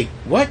 Wait,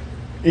 what?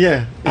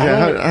 Yeah.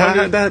 How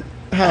did that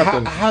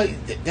happen? How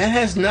that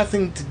has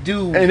nothing to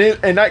do.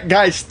 And that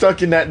guy's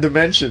stuck in that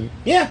dimension.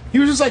 Yeah, he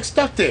was just like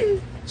stuck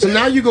there. So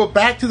now you go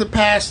back to the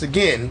past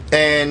again,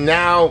 and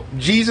now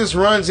Jesus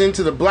runs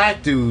into the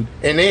black dude,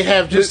 and they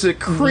have just the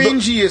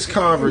cringiest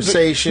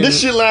conversation.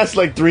 This shit lasts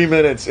like 3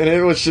 minutes, and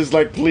it was just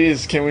like,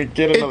 please, can we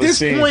get another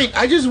scene? At this point,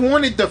 I just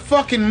wanted the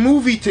fucking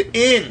movie to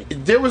end.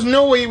 There was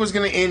no way it was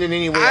going to end in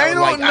any way I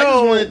don't know. I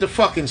just wanted to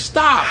fucking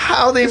stop.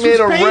 How they made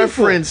a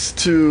reference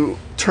to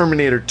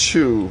Terminator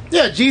 2.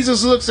 Yeah,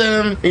 Jesus looks at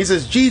him and he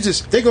says,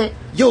 Jesus, they gonna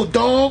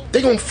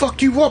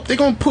fuck you up. They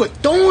gonna put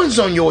thorns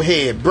on your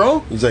head,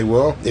 bro. He's like,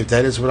 well, if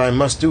that is what I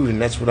must do, then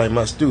that's what I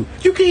must do.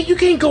 You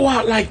can't go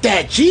out like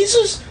that,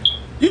 Jesus.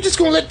 You just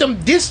gonna let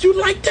them diss you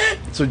like that?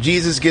 So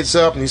Jesus gets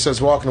up and he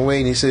starts walking away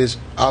and he says,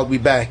 I'll be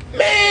back.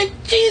 Man,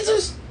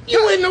 Jesus,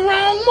 you in the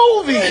wrong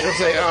movie. I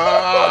say,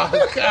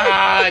 oh,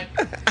 God.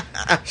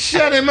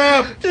 Shut him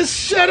up. Just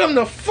shut him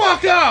the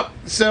fuck up.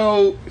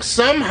 So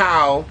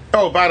somehow,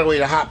 oh, by the way,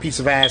 the hot piece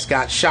of ass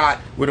got shot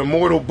with a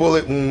mortal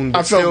bullet wound,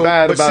 but still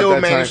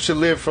managed to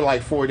live for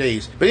like 4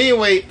 days. But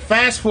anyway,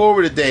 fast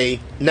forward a day.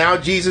 Now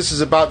Jesus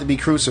is about to be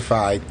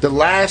crucified. The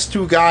last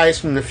two guys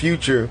from the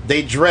future,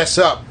 they dress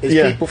up as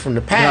people from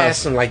the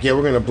past and like,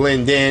 we're gonna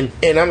blend in.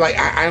 And I'm like,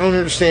 I don't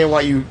understand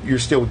why you're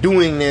still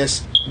doing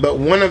this. But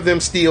one of them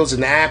steals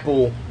an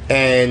apple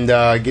and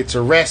gets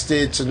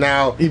arrested. So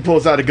now he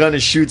pulls out a gun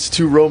and shoots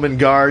 2 Roman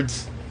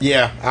guards.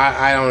 Yeah,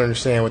 I don't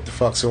understand what the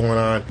fuck's going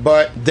on.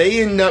 But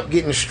they end up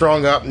getting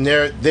strung up, and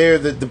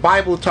the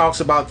Bible talks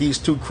about these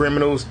 2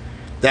 criminals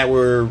that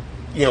were,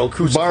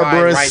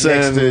 crucified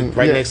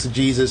next to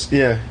Jesus.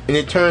 Yeah. And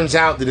it turns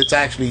out that it's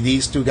actually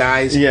these 2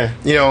 guys. Yeah.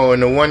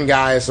 And the one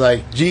guy is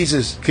like,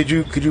 Jesus, could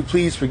you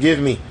please forgive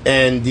me?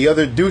 And the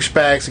other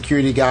douchebag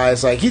security guy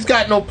is like, he's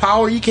got no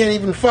power, he can't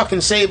even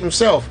fucking save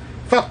himself.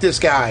 Fuck this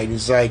guy. And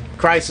he's like,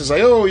 Christ is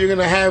like, oh, you're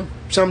gonna have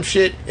some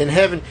shit in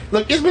heaven.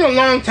 Look, it's been a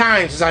long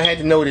time since I had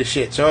to know this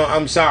shit, so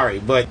I'm sorry.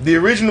 But the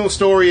original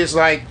story is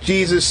like,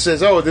 Jesus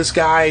says, oh, this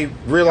guy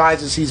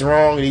realizes he's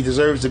wrong and he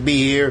deserves to be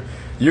here.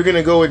 You're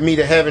gonna go with me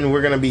to heaven.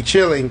 We're gonna be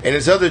chilling. And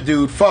this other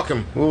dude, fuck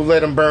him. We'll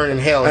let him burn in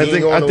hell. I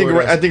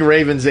think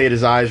Ravens ate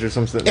his eyes or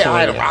something. Yeah,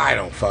 I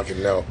don't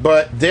fucking know.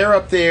 But they're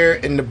up there,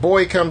 and the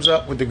boy comes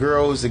up with the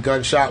girl who's the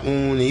gunshot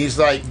wound. And he's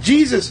like,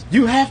 Jesus,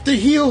 you have to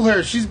heal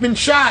her. She's been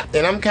shot.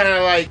 And I'm kind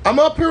of like, I'm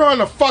up here on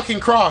the fucking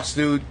cross,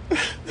 dude.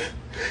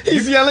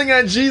 He's yelling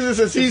at Jesus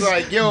as he's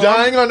like,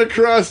 dying on the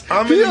cross.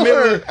 I'm in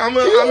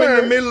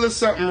the middle of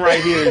something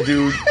right here,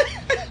 dude.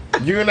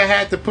 You're gonna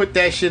have to put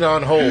that shit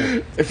on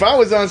hold. If I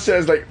was on set, I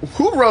was like,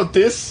 who wrote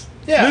this?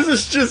 Yeah. This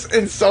is just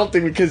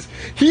insulting because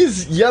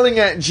he's yelling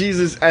at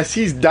Jesus as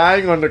he's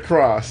dying on the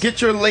cross.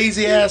 Get your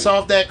lazy ass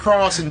off that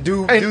cross and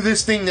do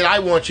this thing that I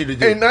want you to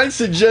do. And I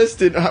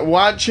suggested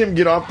watch him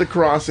get off the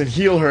cross and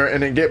heal her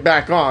and then get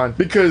back on,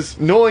 because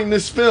knowing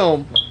this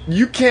film,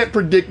 you can't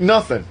predict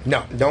nothing.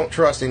 No, don't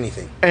trust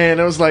anything. And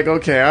I was like,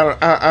 okay,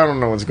 I don't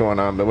know what's going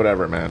on, but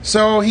whatever, man.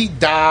 So he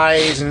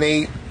dies and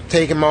they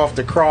take him off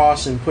the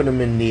cross and put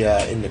him in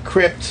the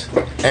crypt,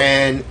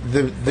 and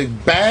the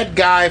bad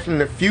guy from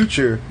the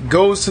future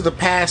goes to the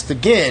past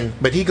again,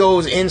 but he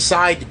goes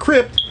inside the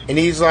crypt And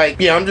he's like,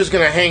 yeah, I'm just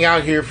going to hang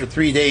out here for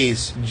 3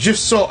 days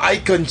just so I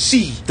can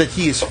see that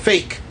he is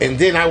fake. And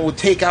then I will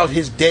take out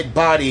his dead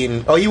body.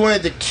 And he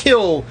wanted to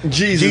kill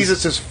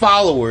Jesus'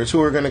 followers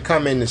who are going to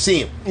come in to see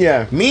him.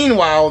 Yeah.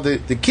 Meanwhile,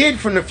 the kid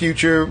from the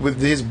future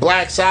with his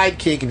black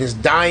sidekick and his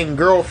dying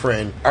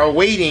girlfriend are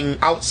waiting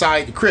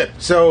outside the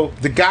crypt. So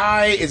the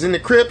guy is in the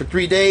crypt for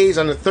 3 days.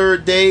 On the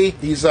third day,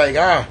 he's like,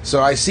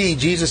 so I see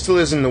Jesus still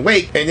isn't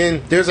awake. And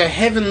then there's a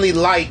heavenly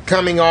light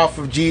coming off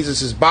of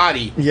Jesus'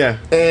 body. Yeah.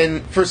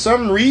 And for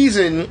some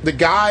reason, the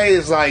guy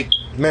is like,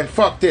 man,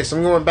 fuck this,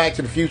 I'm going back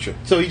to the future.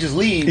 So he just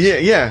leaves.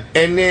 Yeah.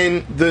 And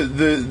then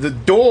the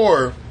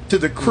door to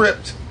the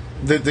crypt,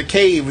 the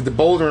cave with the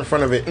boulder in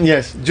front of it,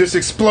 just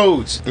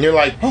explodes. And you're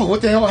like, oh,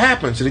 what the hell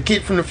happened? So the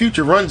kid from the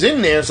future runs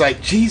in there. It's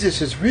like,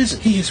 Jesus is risen.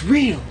 He is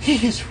real.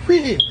 He is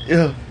real.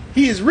 Yeah.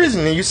 He is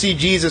risen. And you see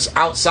Jesus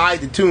outside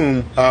the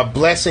tomb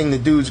blessing the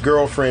dude's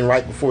girlfriend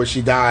right before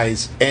she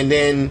dies. And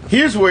then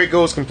here's where it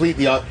goes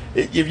completely off.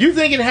 If you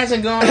think it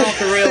hasn't gone off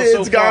the rails so far,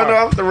 it's gone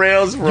off the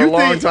rails for a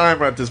long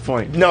time at this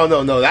point. No.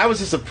 That was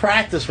just a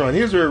practice run.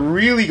 Here's where it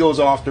really goes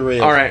off the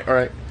rails. All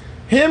right.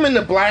 Him and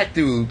the black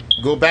dude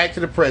go back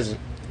to the present.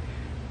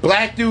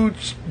 Black dude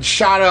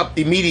shot up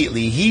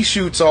immediately. He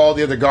shoots all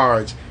the other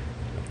guards.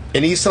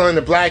 And he's telling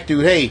the black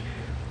dude, hey,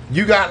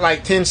 you got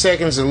like 10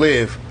 seconds to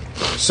live.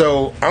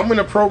 So I'm going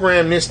to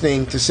program this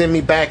thing to send me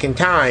back in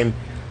time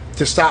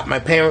to stop my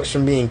parents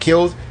from being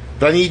killed.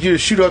 But I need you to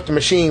shoot up the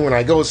machine when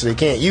I go so they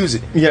can't use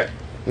it. Yeah.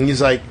 And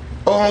he's like,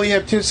 oh, I only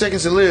have 10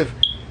 seconds to live.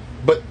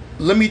 But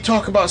let me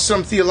talk about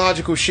some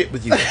theological shit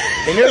with you.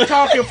 And they're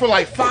talking for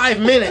like 5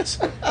 minutes.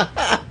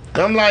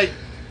 And I'm like,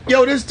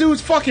 yo, this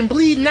dude's fucking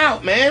bleeding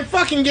out, man.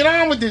 Fucking get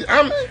on with this.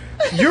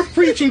 You're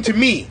preaching to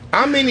me.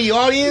 I'm in the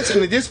audience,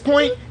 and at this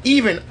point,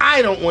 even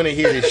I don't want to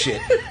hear this shit.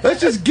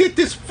 Let's just get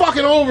this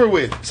fucking over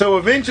with. So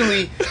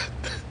eventually,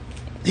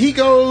 he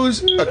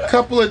goes a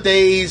couple of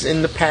days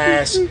in the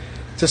past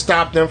to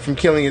stop them from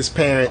killing his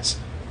parents.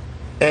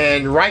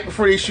 And right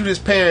before they shoot his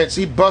parents,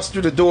 he busts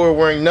through the door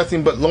wearing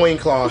nothing but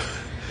loincloth,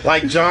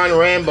 like John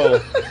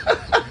Rambo,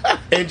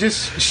 and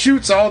just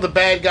shoots all the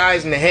bad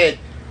guys in the head.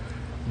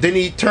 Then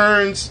he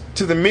turns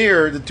to the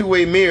mirror, the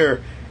two-way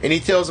mirror, and he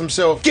tells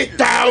himself, get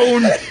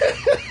down!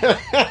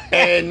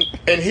 and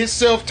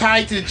himself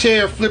tied to the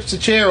chair flips the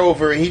chair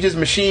over, and he just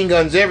machine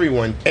guns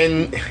everyone.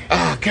 And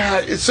oh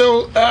god,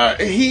 so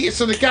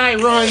the guy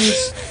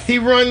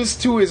runs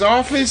to his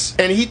office,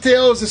 and he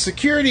tells the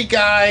security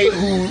guy,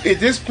 who at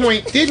this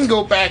point didn't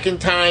go back in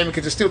time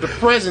because it's still the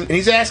present, and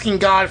he's asking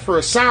God for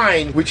a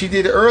sign, which he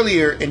did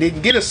earlier and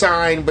didn't get a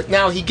sign, but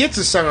now he gets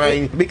a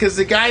sign because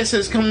the guy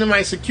says, come to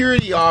my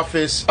security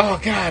office.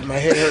 Oh god, my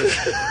head hurts.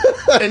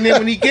 And then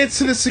when he gets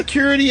to the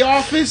security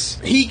office,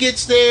 he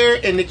gets there,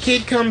 and the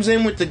kid comes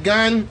in with the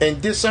gun and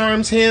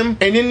disarms him.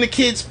 And then the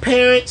kid's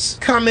parents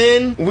come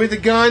in with a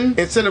gun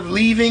instead of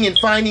leaving and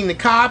finding the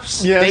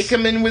cops. Yes. They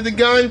come in with a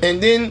gun,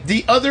 and then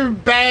the other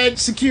bad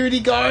security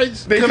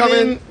guards come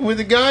in with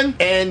a gun,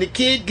 and the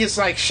kid gets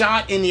like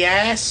shot in the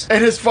ass.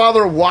 And his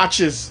father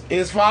watches.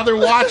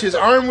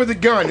 Armed with a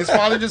gun. His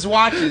father just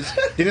watches.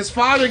 Then his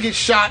father gets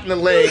shot in the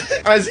leg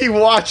as he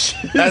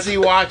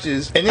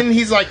watches. And then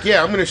he's like,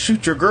 yeah, I'm gonna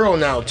shoot your girl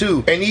now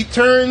too. And he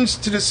turns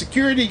to the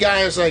security guy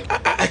and is like,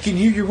 I can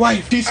hear your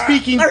wife. She's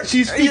speaking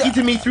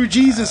to me through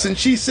Jesus, and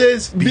she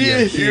says, be a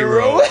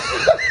hero.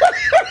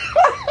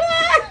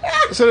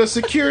 So the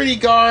security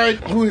guard,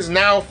 who has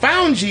now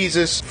found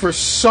Jesus for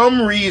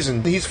some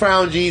reason, he's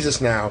found Jesus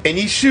now, and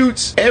he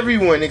shoots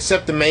everyone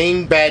except the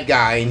main bad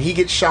guy, and he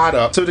gets shot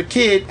up. So the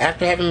kid,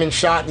 after having been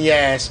shot in the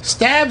ass,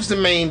 stabs the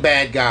main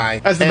bad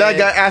guy. As the bad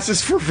guy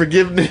asks for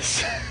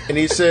forgiveness. And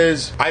he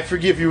says, I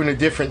forgive you in a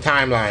different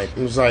timeline.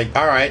 It was like,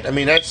 all right, I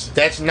mean,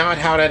 that's not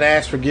how that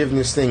ass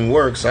forgiveness thing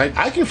works.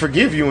 I can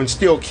forgive you and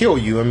still kill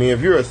you. I mean,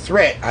 if you're a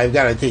threat, I've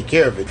got to take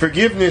care of it.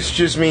 Forgiveness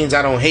just means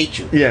I don't hate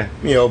you. Yeah.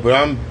 You know, but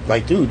I'm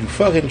like, dude, you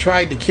fucking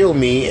tried to kill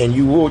me, and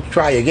you will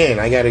try again.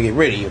 I got to get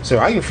rid of you. So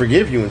I can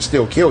forgive you and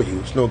still kill you.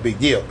 It's no big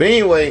deal. But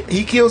anyway,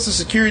 he kills the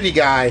security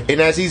guy, and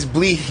as he's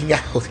bleeding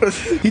out,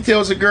 he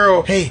tells the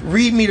girl, hey,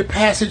 read me the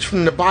passage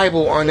from the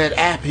Bible on that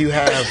app you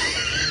have.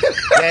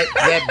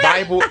 that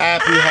Bible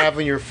app you have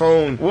on your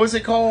phone. What was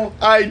it called?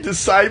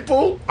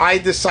 iDisciple.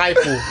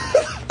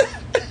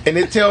 And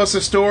it tells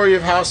the story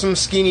of how some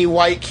skinny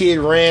white kid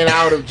ran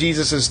out of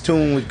Jesus'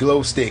 tomb with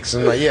glow sticks.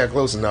 I'm like, yeah,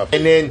 close enough.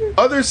 And then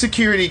other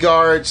security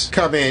guards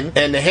come in,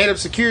 and the head of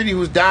security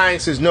who's dying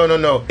says,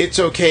 no, it's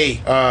okay.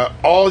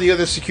 All the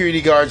other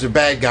security guards are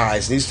bad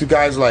guys. And these two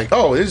guys are like,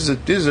 oh, this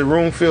is a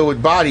room filled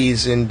with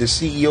bodies, and the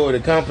CEO of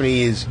the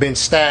company has been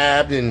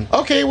stabbed, and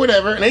okay,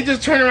 whatever. And they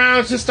just turn around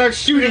and just start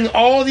shooting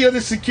all the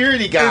other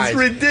security guys. It's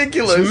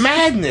ridiculous. It's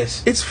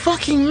madness. It's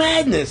fucking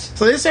madness.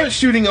 So they start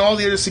shooting all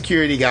the other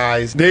security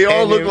guys. They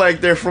all look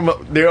like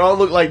they all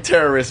look like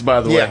terrorists,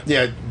 by the way.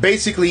 Yeah.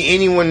 Basically,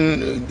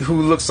 anyone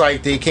who looks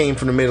like they came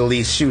from the Middle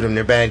East, shoot them.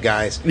 They're bad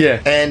guys.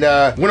 Yeah. And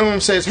one of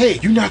them says, hey,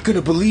 you're not going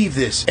to believe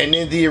this. And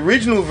then the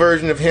original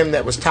version of him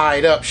that was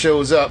tied up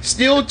shows up,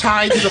 still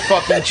tied to the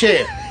fucking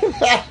chair.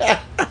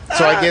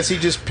 So I guess he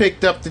just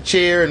picked up the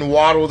chair and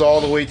waddled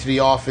all the way to the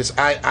office.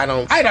 I'd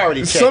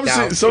already checked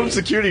out. Some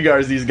security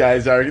guards these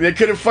guys are. They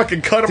could have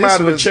fucking cut him out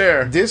of the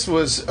chair. This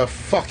was a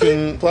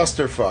fucking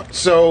clusterfuck.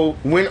 So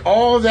when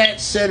all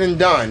that's said and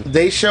done,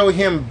 they show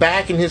him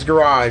back in his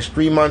garage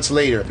 3 months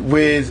later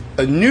with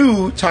a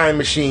new time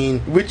machine,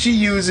 which he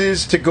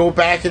uses to go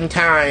back in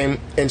time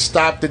and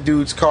stop the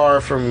dude's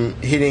car from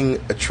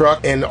hitting a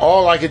truck. And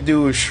all I could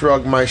do is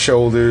shrug my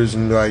shoulders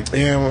and be like,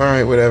 yeah, all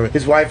right, whatever.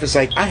 His wife is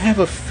like, I have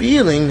a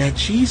feeling that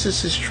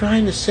Jesus is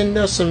trying to send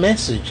us a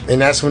message.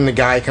 And that's when the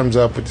guy comes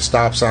up with the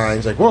stop sign.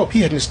 He's like, whoa, if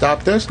he hadn't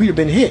stopped us, we'd have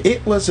been hit.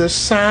 It was a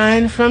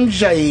sign from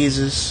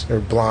Jesus. Her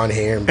blonde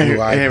hair and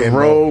blue-eyed and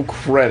roll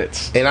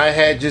credits. And I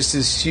had just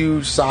this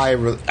huge sigh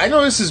of relief. I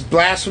know this is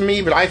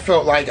blasphemy, but I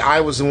felt like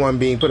I was the one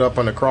being put up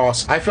on the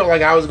cross. I felt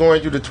like I was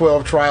going through the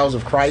 12 trials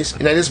of Christ.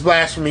 And that is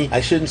blasphemy.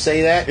 I shouldn't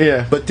say that.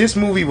 Yeah. But this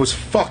movie was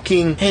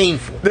fucking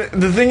painful.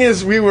 The thing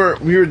is, we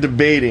were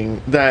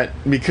debating that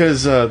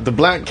because the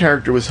black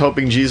character was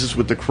helping Jesus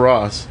with the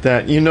cross,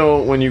 that, you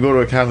know, when you go to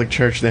a Catholic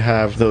church, they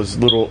have those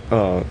little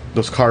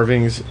those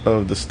carvings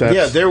of the steps.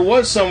 Yeah, there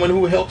was someone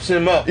who helps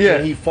him up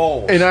when he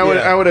falls. And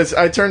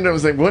I turned and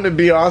was like, wouldn't it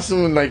be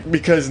awesome? And like,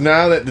 because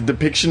now that the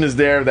depiction is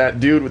there, that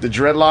dude with the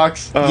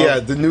dreadlocks.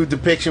 The new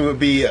depiction would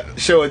be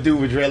show a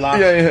dude with dreadlocks.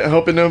 Yeah,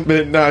 helping him.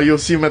 But now you'll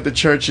see him at the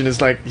church, and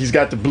it's like he's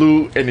got the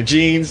blue and the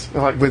jeans,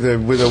 like, with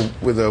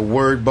a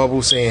word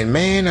bubble saying,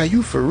 "Man, are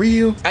you for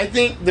real?" I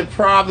think the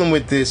problem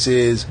with this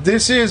is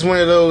one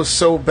of those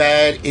so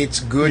bad it's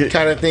good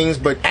kind of things.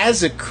 But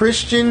as a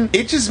Christian,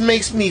 it just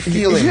makes me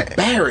feel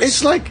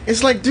embarrassed.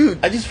 It's like,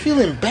 dude, I just feel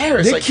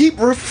embarrassed.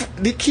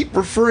 They keep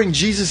referring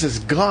Jesus as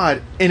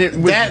God, and it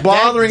was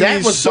bothering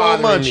me so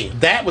much.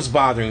 That was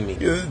bothering me.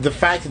 The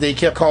fact that they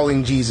kept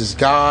calling Jesus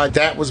God,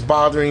 that was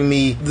bothering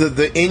me.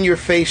 The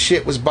in-your-face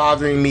shit was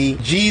bothering me.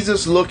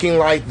 Jesus looking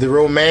like the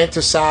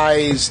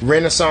romanticized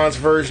Renaissance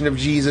version of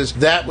Jesus,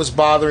 that was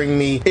bothering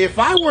me. If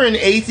I were an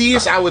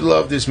atheist, I would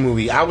love this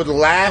movie. I would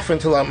laugh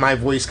until my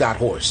voice got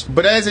hoarse.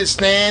 But as it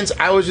stands,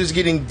 I was just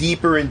getting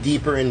deeper and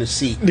deeper in the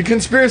seat. The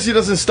conspiracy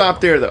doesn't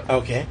stop there, though.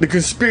 Okay. The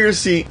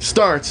conspiracy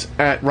starts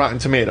at Rotten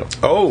Tomatoes.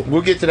 Oh,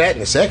 we'll get to that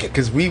in a second,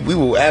 because we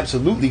will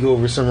absolutely go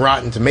over some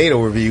Rotten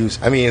Tomato reviews.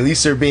 I mean, at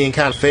least they're being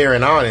kind of fair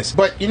and honest.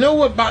 But you know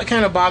what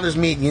kind of bothers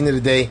me at the end of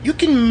the day? You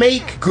can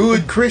make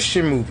good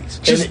Christian movies.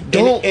 Just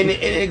an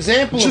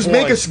example just of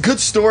make a good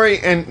story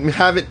and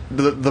have it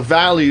the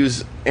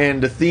values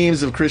and the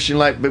themes of Christian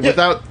life, but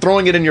without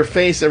throwing it in your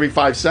face every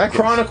 5 seconds.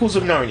 Chronicles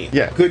of Narnia.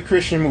 Yeah. Good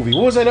Christian movie.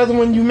 What was that other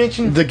one you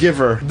mentioned? The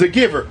Giver. The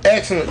Giver.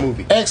 Excellent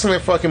movie.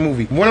 Excellent fucking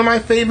movie. One of my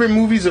favorite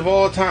movies of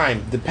all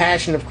time, The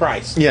Passion of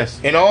Christ. Yes.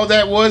 And all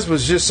that was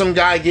just some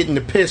guy getting the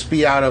piss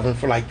beat out of him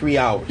for like 3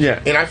 hours.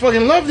 Yeah. And I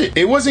fucking loved it.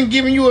 It wasn't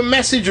giving you a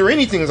message or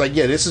anything. It's like,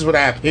 yeah, this is what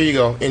happened. Here you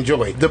go.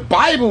 Enjoy. The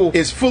Bible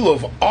is full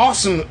of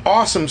awesome,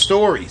 awesome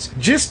stories.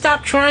 Just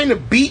stop trying to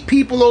beat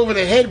people over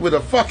the head with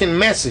a fucking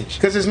message,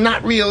 because it's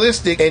not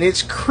realistic and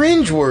it's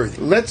cringeworthy.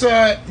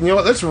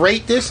 Let's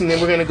rate this, and then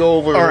we're gonna go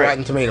over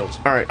Rotten Tomatoes.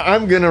 All right,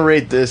 I'm gonna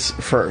rate this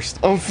first.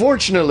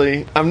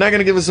 Unfortunately, I'm not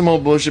gonna give it some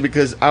old bullshit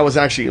because I was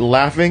actually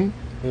laughing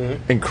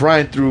and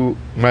crying through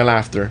my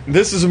laughter.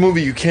 This is a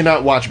movie you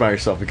cannot watch by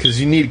yourself because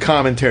you need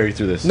commentary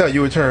through this. No,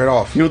 you would turn it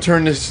off. You'll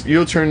turn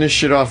this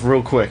shit off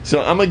real quick.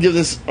 So I'm gonna give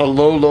this a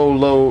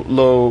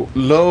low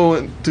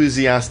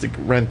enthusiastic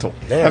rental.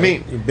 Damn, I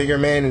mean, you're a bigger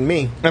man than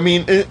me. I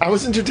mean, I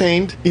was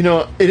entertained. You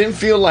know, it didn't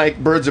feel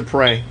like Birds of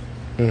Prey.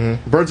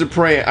 Birds of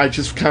Prey, I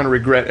just kind of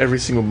regret every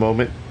single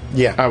moment.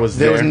 Yeah, I was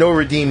there. There was no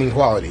redeeming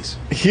qualities.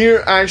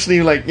 Here, actually,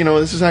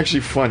 this is actually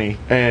funny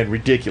and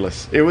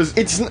ridiculous.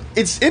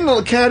 It's in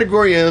the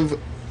category of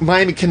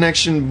Miami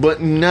Connection,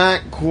 but not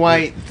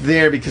quite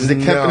there because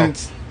they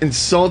kept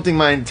insulting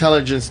my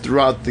intelligence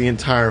throughout the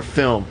entire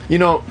film. You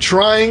know,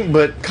 trying,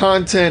 but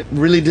content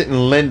really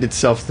didn't lend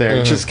itself there.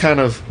 It's just kind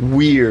of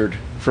weird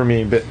for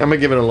me, but I'm gonna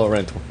give it a low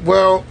rental.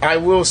 Well, I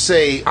will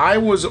say I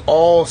was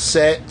all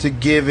set to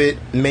give it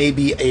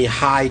maybe a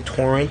high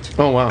torrent.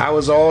 Oh wow. I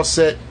was all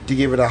set to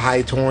give it a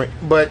high torrent.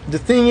 But the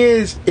thing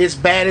is, as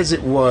bad as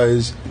it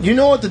was, you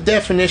know what the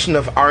definition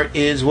of art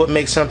is? What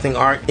makes something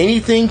art?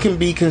 Anything can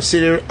be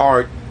considered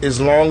art as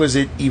long as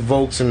it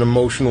evokes an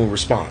emotional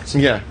response.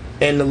 Yeah.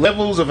 And the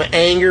levels of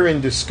anger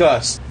and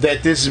disgust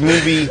that this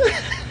movie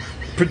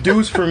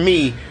produced for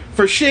me,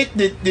 for shit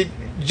that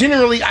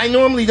generally I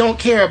normally don't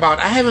care about.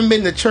 I haven't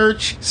been to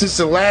church since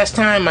the last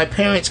time my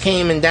parents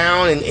came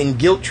down and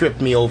guilt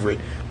tripped me over it.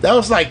 That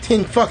was like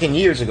 10 fucking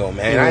years ago,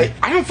 man.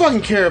 I don't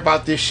fucking care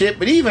about this shit,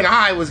 but even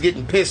I was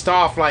getting pissed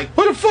off like,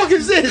 what the fuck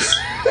is this?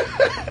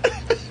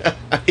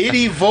 It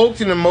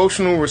evoked an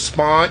emotional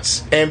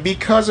response, and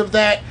because of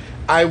that,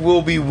 I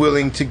will be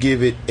willing to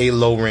give it a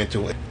low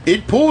rental.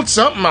 It pulled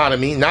something out of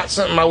me, not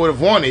something I would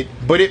have wanted,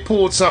 but it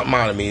pulled something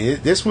out of me.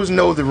 This was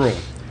The Room.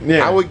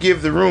 Yeah. I would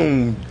give The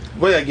Room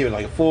what did I give it,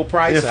 like a full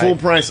price? Yeah, full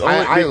price.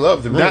 I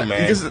love the room,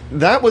 man. Because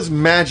that was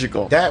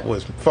magical. That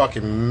was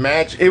fucking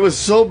magic. It was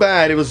so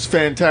bad, it was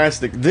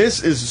fantastic.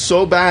 This is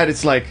so bad,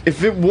 it's like,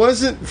 if it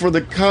wasn't for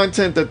the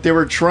content that they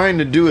were trying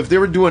to do, if they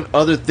were doing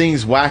other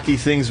things, wacky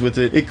things with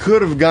it, it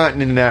could have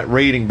gotten in that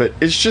rating. But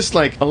it's just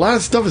like, a lot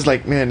of stuff is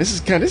like, man, this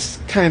kind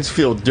of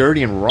feel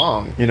dirty and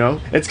wrong, you know?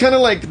 It's kind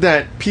of like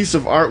that piece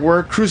of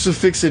artwork,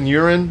 Crucifix and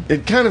Urine.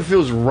 It kind of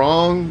feels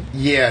wrong.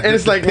 Yeah, and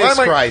it's like, why am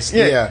I? Christ.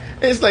 Yeah.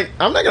 It's like,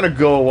 I'm not gonna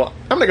go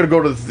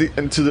to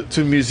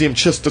the museum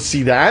just to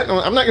see that.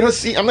 I'm not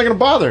gonna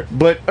bother.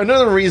 But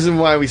another reason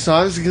why we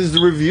saw this is because the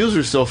reviews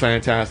are so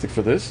fantastic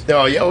for this.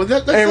 Oh yeah, well,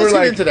 let's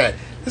get into that.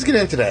 Let's get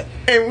into that.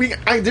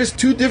 And there's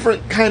two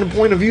different kind of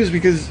point of views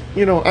because,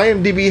 you know,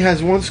 IMDb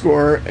has one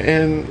score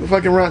and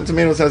fucking Rotten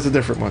Tomatoes has a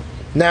different one.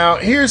 Now,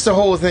 here's the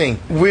whole thing.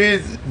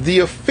 With the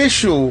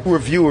official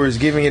reviewers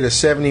giving it a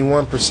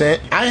 71%,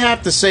 I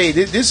have to say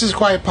this is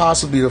quite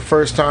possibly the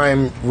first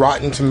time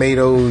Rotten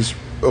Tomatoes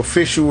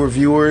official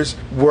reviewers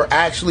were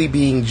actually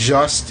being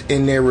just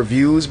in their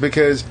reviews,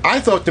 because I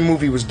thought the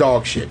movie was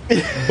dog shit.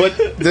 But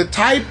the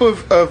type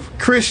of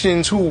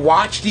Christians who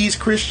watch these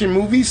Christian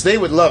movies, they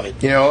would love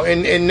it, you know,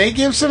 and they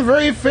give some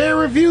very fair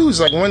reviews.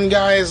 Like one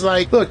guy is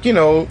like, look, you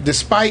know,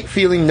 despite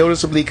feeling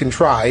noticeably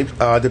contrived,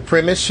 the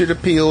premise should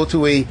appeal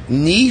to a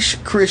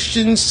niche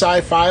Christian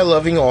sci-fi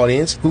loving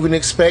audience who can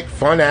expect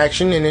fun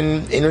action and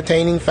an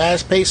entertaining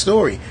fast-paced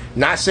story.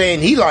 Not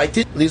saying he liked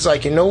it. He's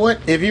like, you know what?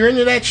 If you're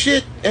into that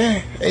shit,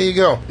 there you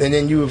go. And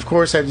then you, of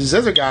course, have this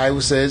other guy who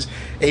says,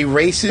 a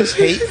racist,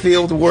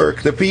 hate-filled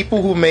work. The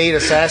people who made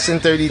Assassin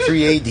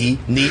 33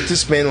 AD need to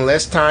spend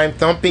less time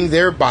thumping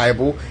their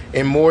Bible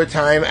and more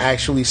time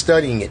actually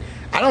studying it.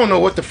 I don't know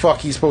what the fuck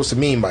he's supposed to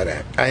mean by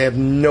that. I have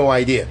no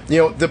idea. You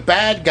know, the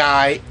bad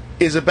guy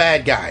is a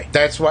bad guy.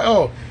 That's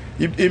why,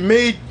 it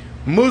made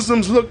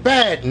Muslims look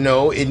bad.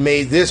 No, it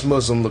made this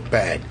Muslim look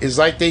bad. It's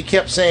like they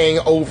kept saying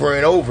over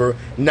and over,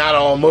 not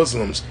all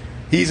Muslims.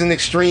 He's an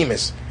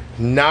extremist.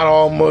 Not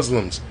all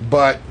Muslims.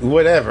 But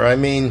whatever. I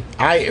mean,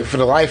 for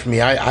the life of me,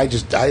 I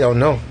don't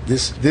know.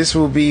 This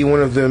will be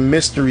one of the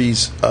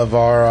mysteries of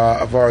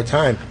our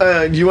time.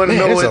 You want to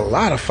know? There's a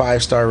lot of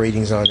 5-star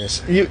ratings on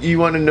this. You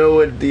want to know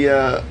what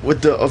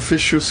the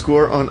official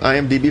score on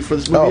IMDb for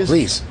this movie is? Oh,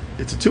 please.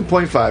 It's a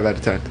 2.5 out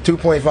of 10.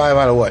 2.5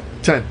 out of what?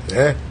 10.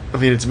 Yeah. I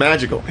mean, it's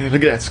magical. Man,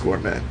 look at that score,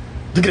 man.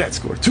 Look at that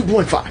score.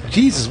 2.5.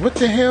 Jesus, what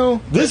the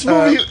hell? This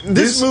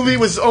movie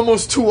was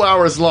almost 2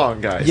 hours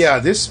long, guys. Yeah,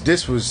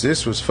 this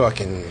was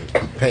fucking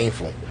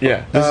painful.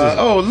 Yeah.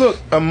 Oh, look,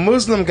 a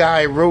Muslim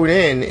guy wrote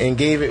in and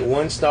gave it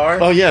 1 star.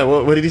 Oh yeah,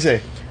 what did he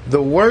say?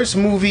 The worst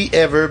movie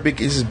ever,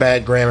 because this is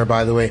bad grammar,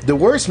 by the way. The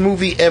worst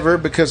movie ever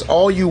because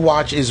all you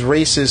watch is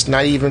racist,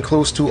 not even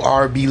close to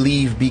our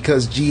belief,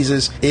 because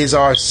Jesus is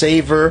our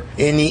savior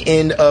in the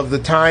end of the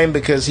time,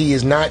 because he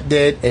is not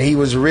dead and he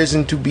was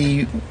risen to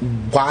be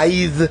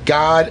with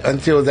God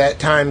until that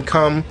time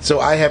come. So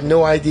I have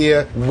no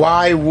idea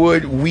why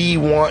would we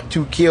want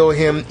to kill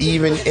him,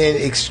 even in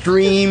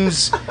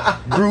extremes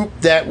group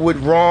that would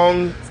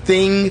wrong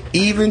thing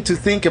even to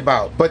think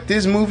about. But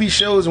this movie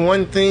shows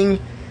one thing,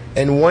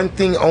 and one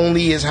thing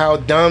only, is how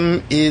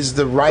dumb is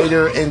the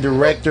writer and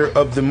director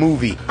of the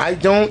movie. I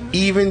don't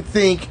even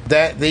think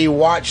that they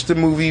watched the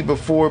movie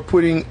before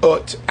putting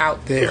it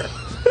out there.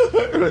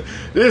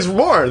 There's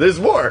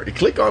more.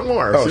 Click on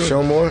more. Oh,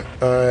 show more?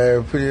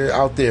 Put it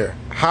out there.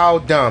 How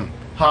dumb.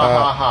 Ha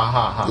ha ha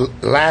ha ha.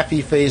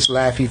 Laughy face,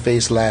 laughy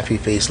face, laughy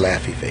face,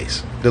 laughy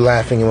face. The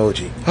laughing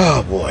emoji.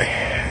 Oh boy.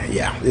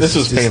 Yeah. This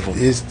was painful.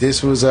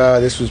 This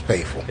was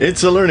painful.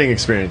 It's a learning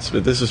experience,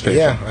 but this was painful.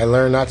 Yeah, I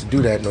learned not to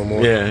do that no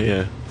more.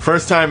 Yeah.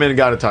 First time and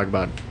gotta talk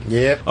about it.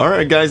 Yep.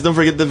 Alright guys, don't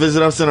forget to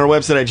visit us on our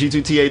website at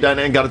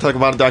g2ta.net,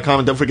 gottatalkaboutit.com,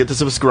 and don't forget to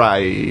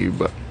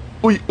subscribe.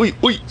 Oi.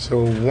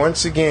 So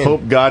once again,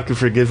 hope God can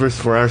forgive us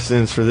for our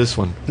sins for this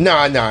one.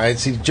 No.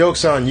 See,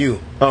 joke's on you.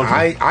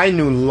 Okay. I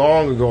knew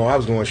long ago I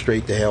was going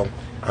straight to hell.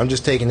 I'm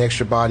just taking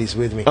extra bodies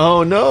with me.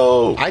 Oh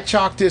no! I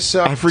chalked this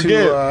up.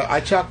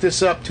 I chalked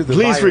this up to the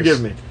Please virus.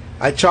 forgive me.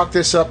 I chalked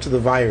this up to the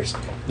virus.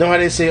 Know how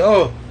they say,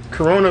 oh,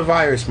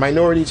 coronavirus,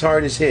 minorities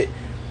hardest hit,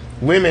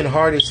 women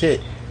hardest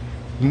hit,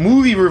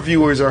 movie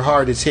reviewers are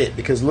hardest hit,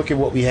 because look at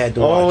what we had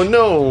to watch. Oh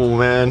no,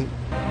 man!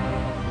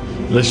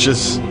 Let's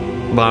just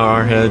bow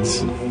our heads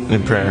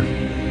in prayer.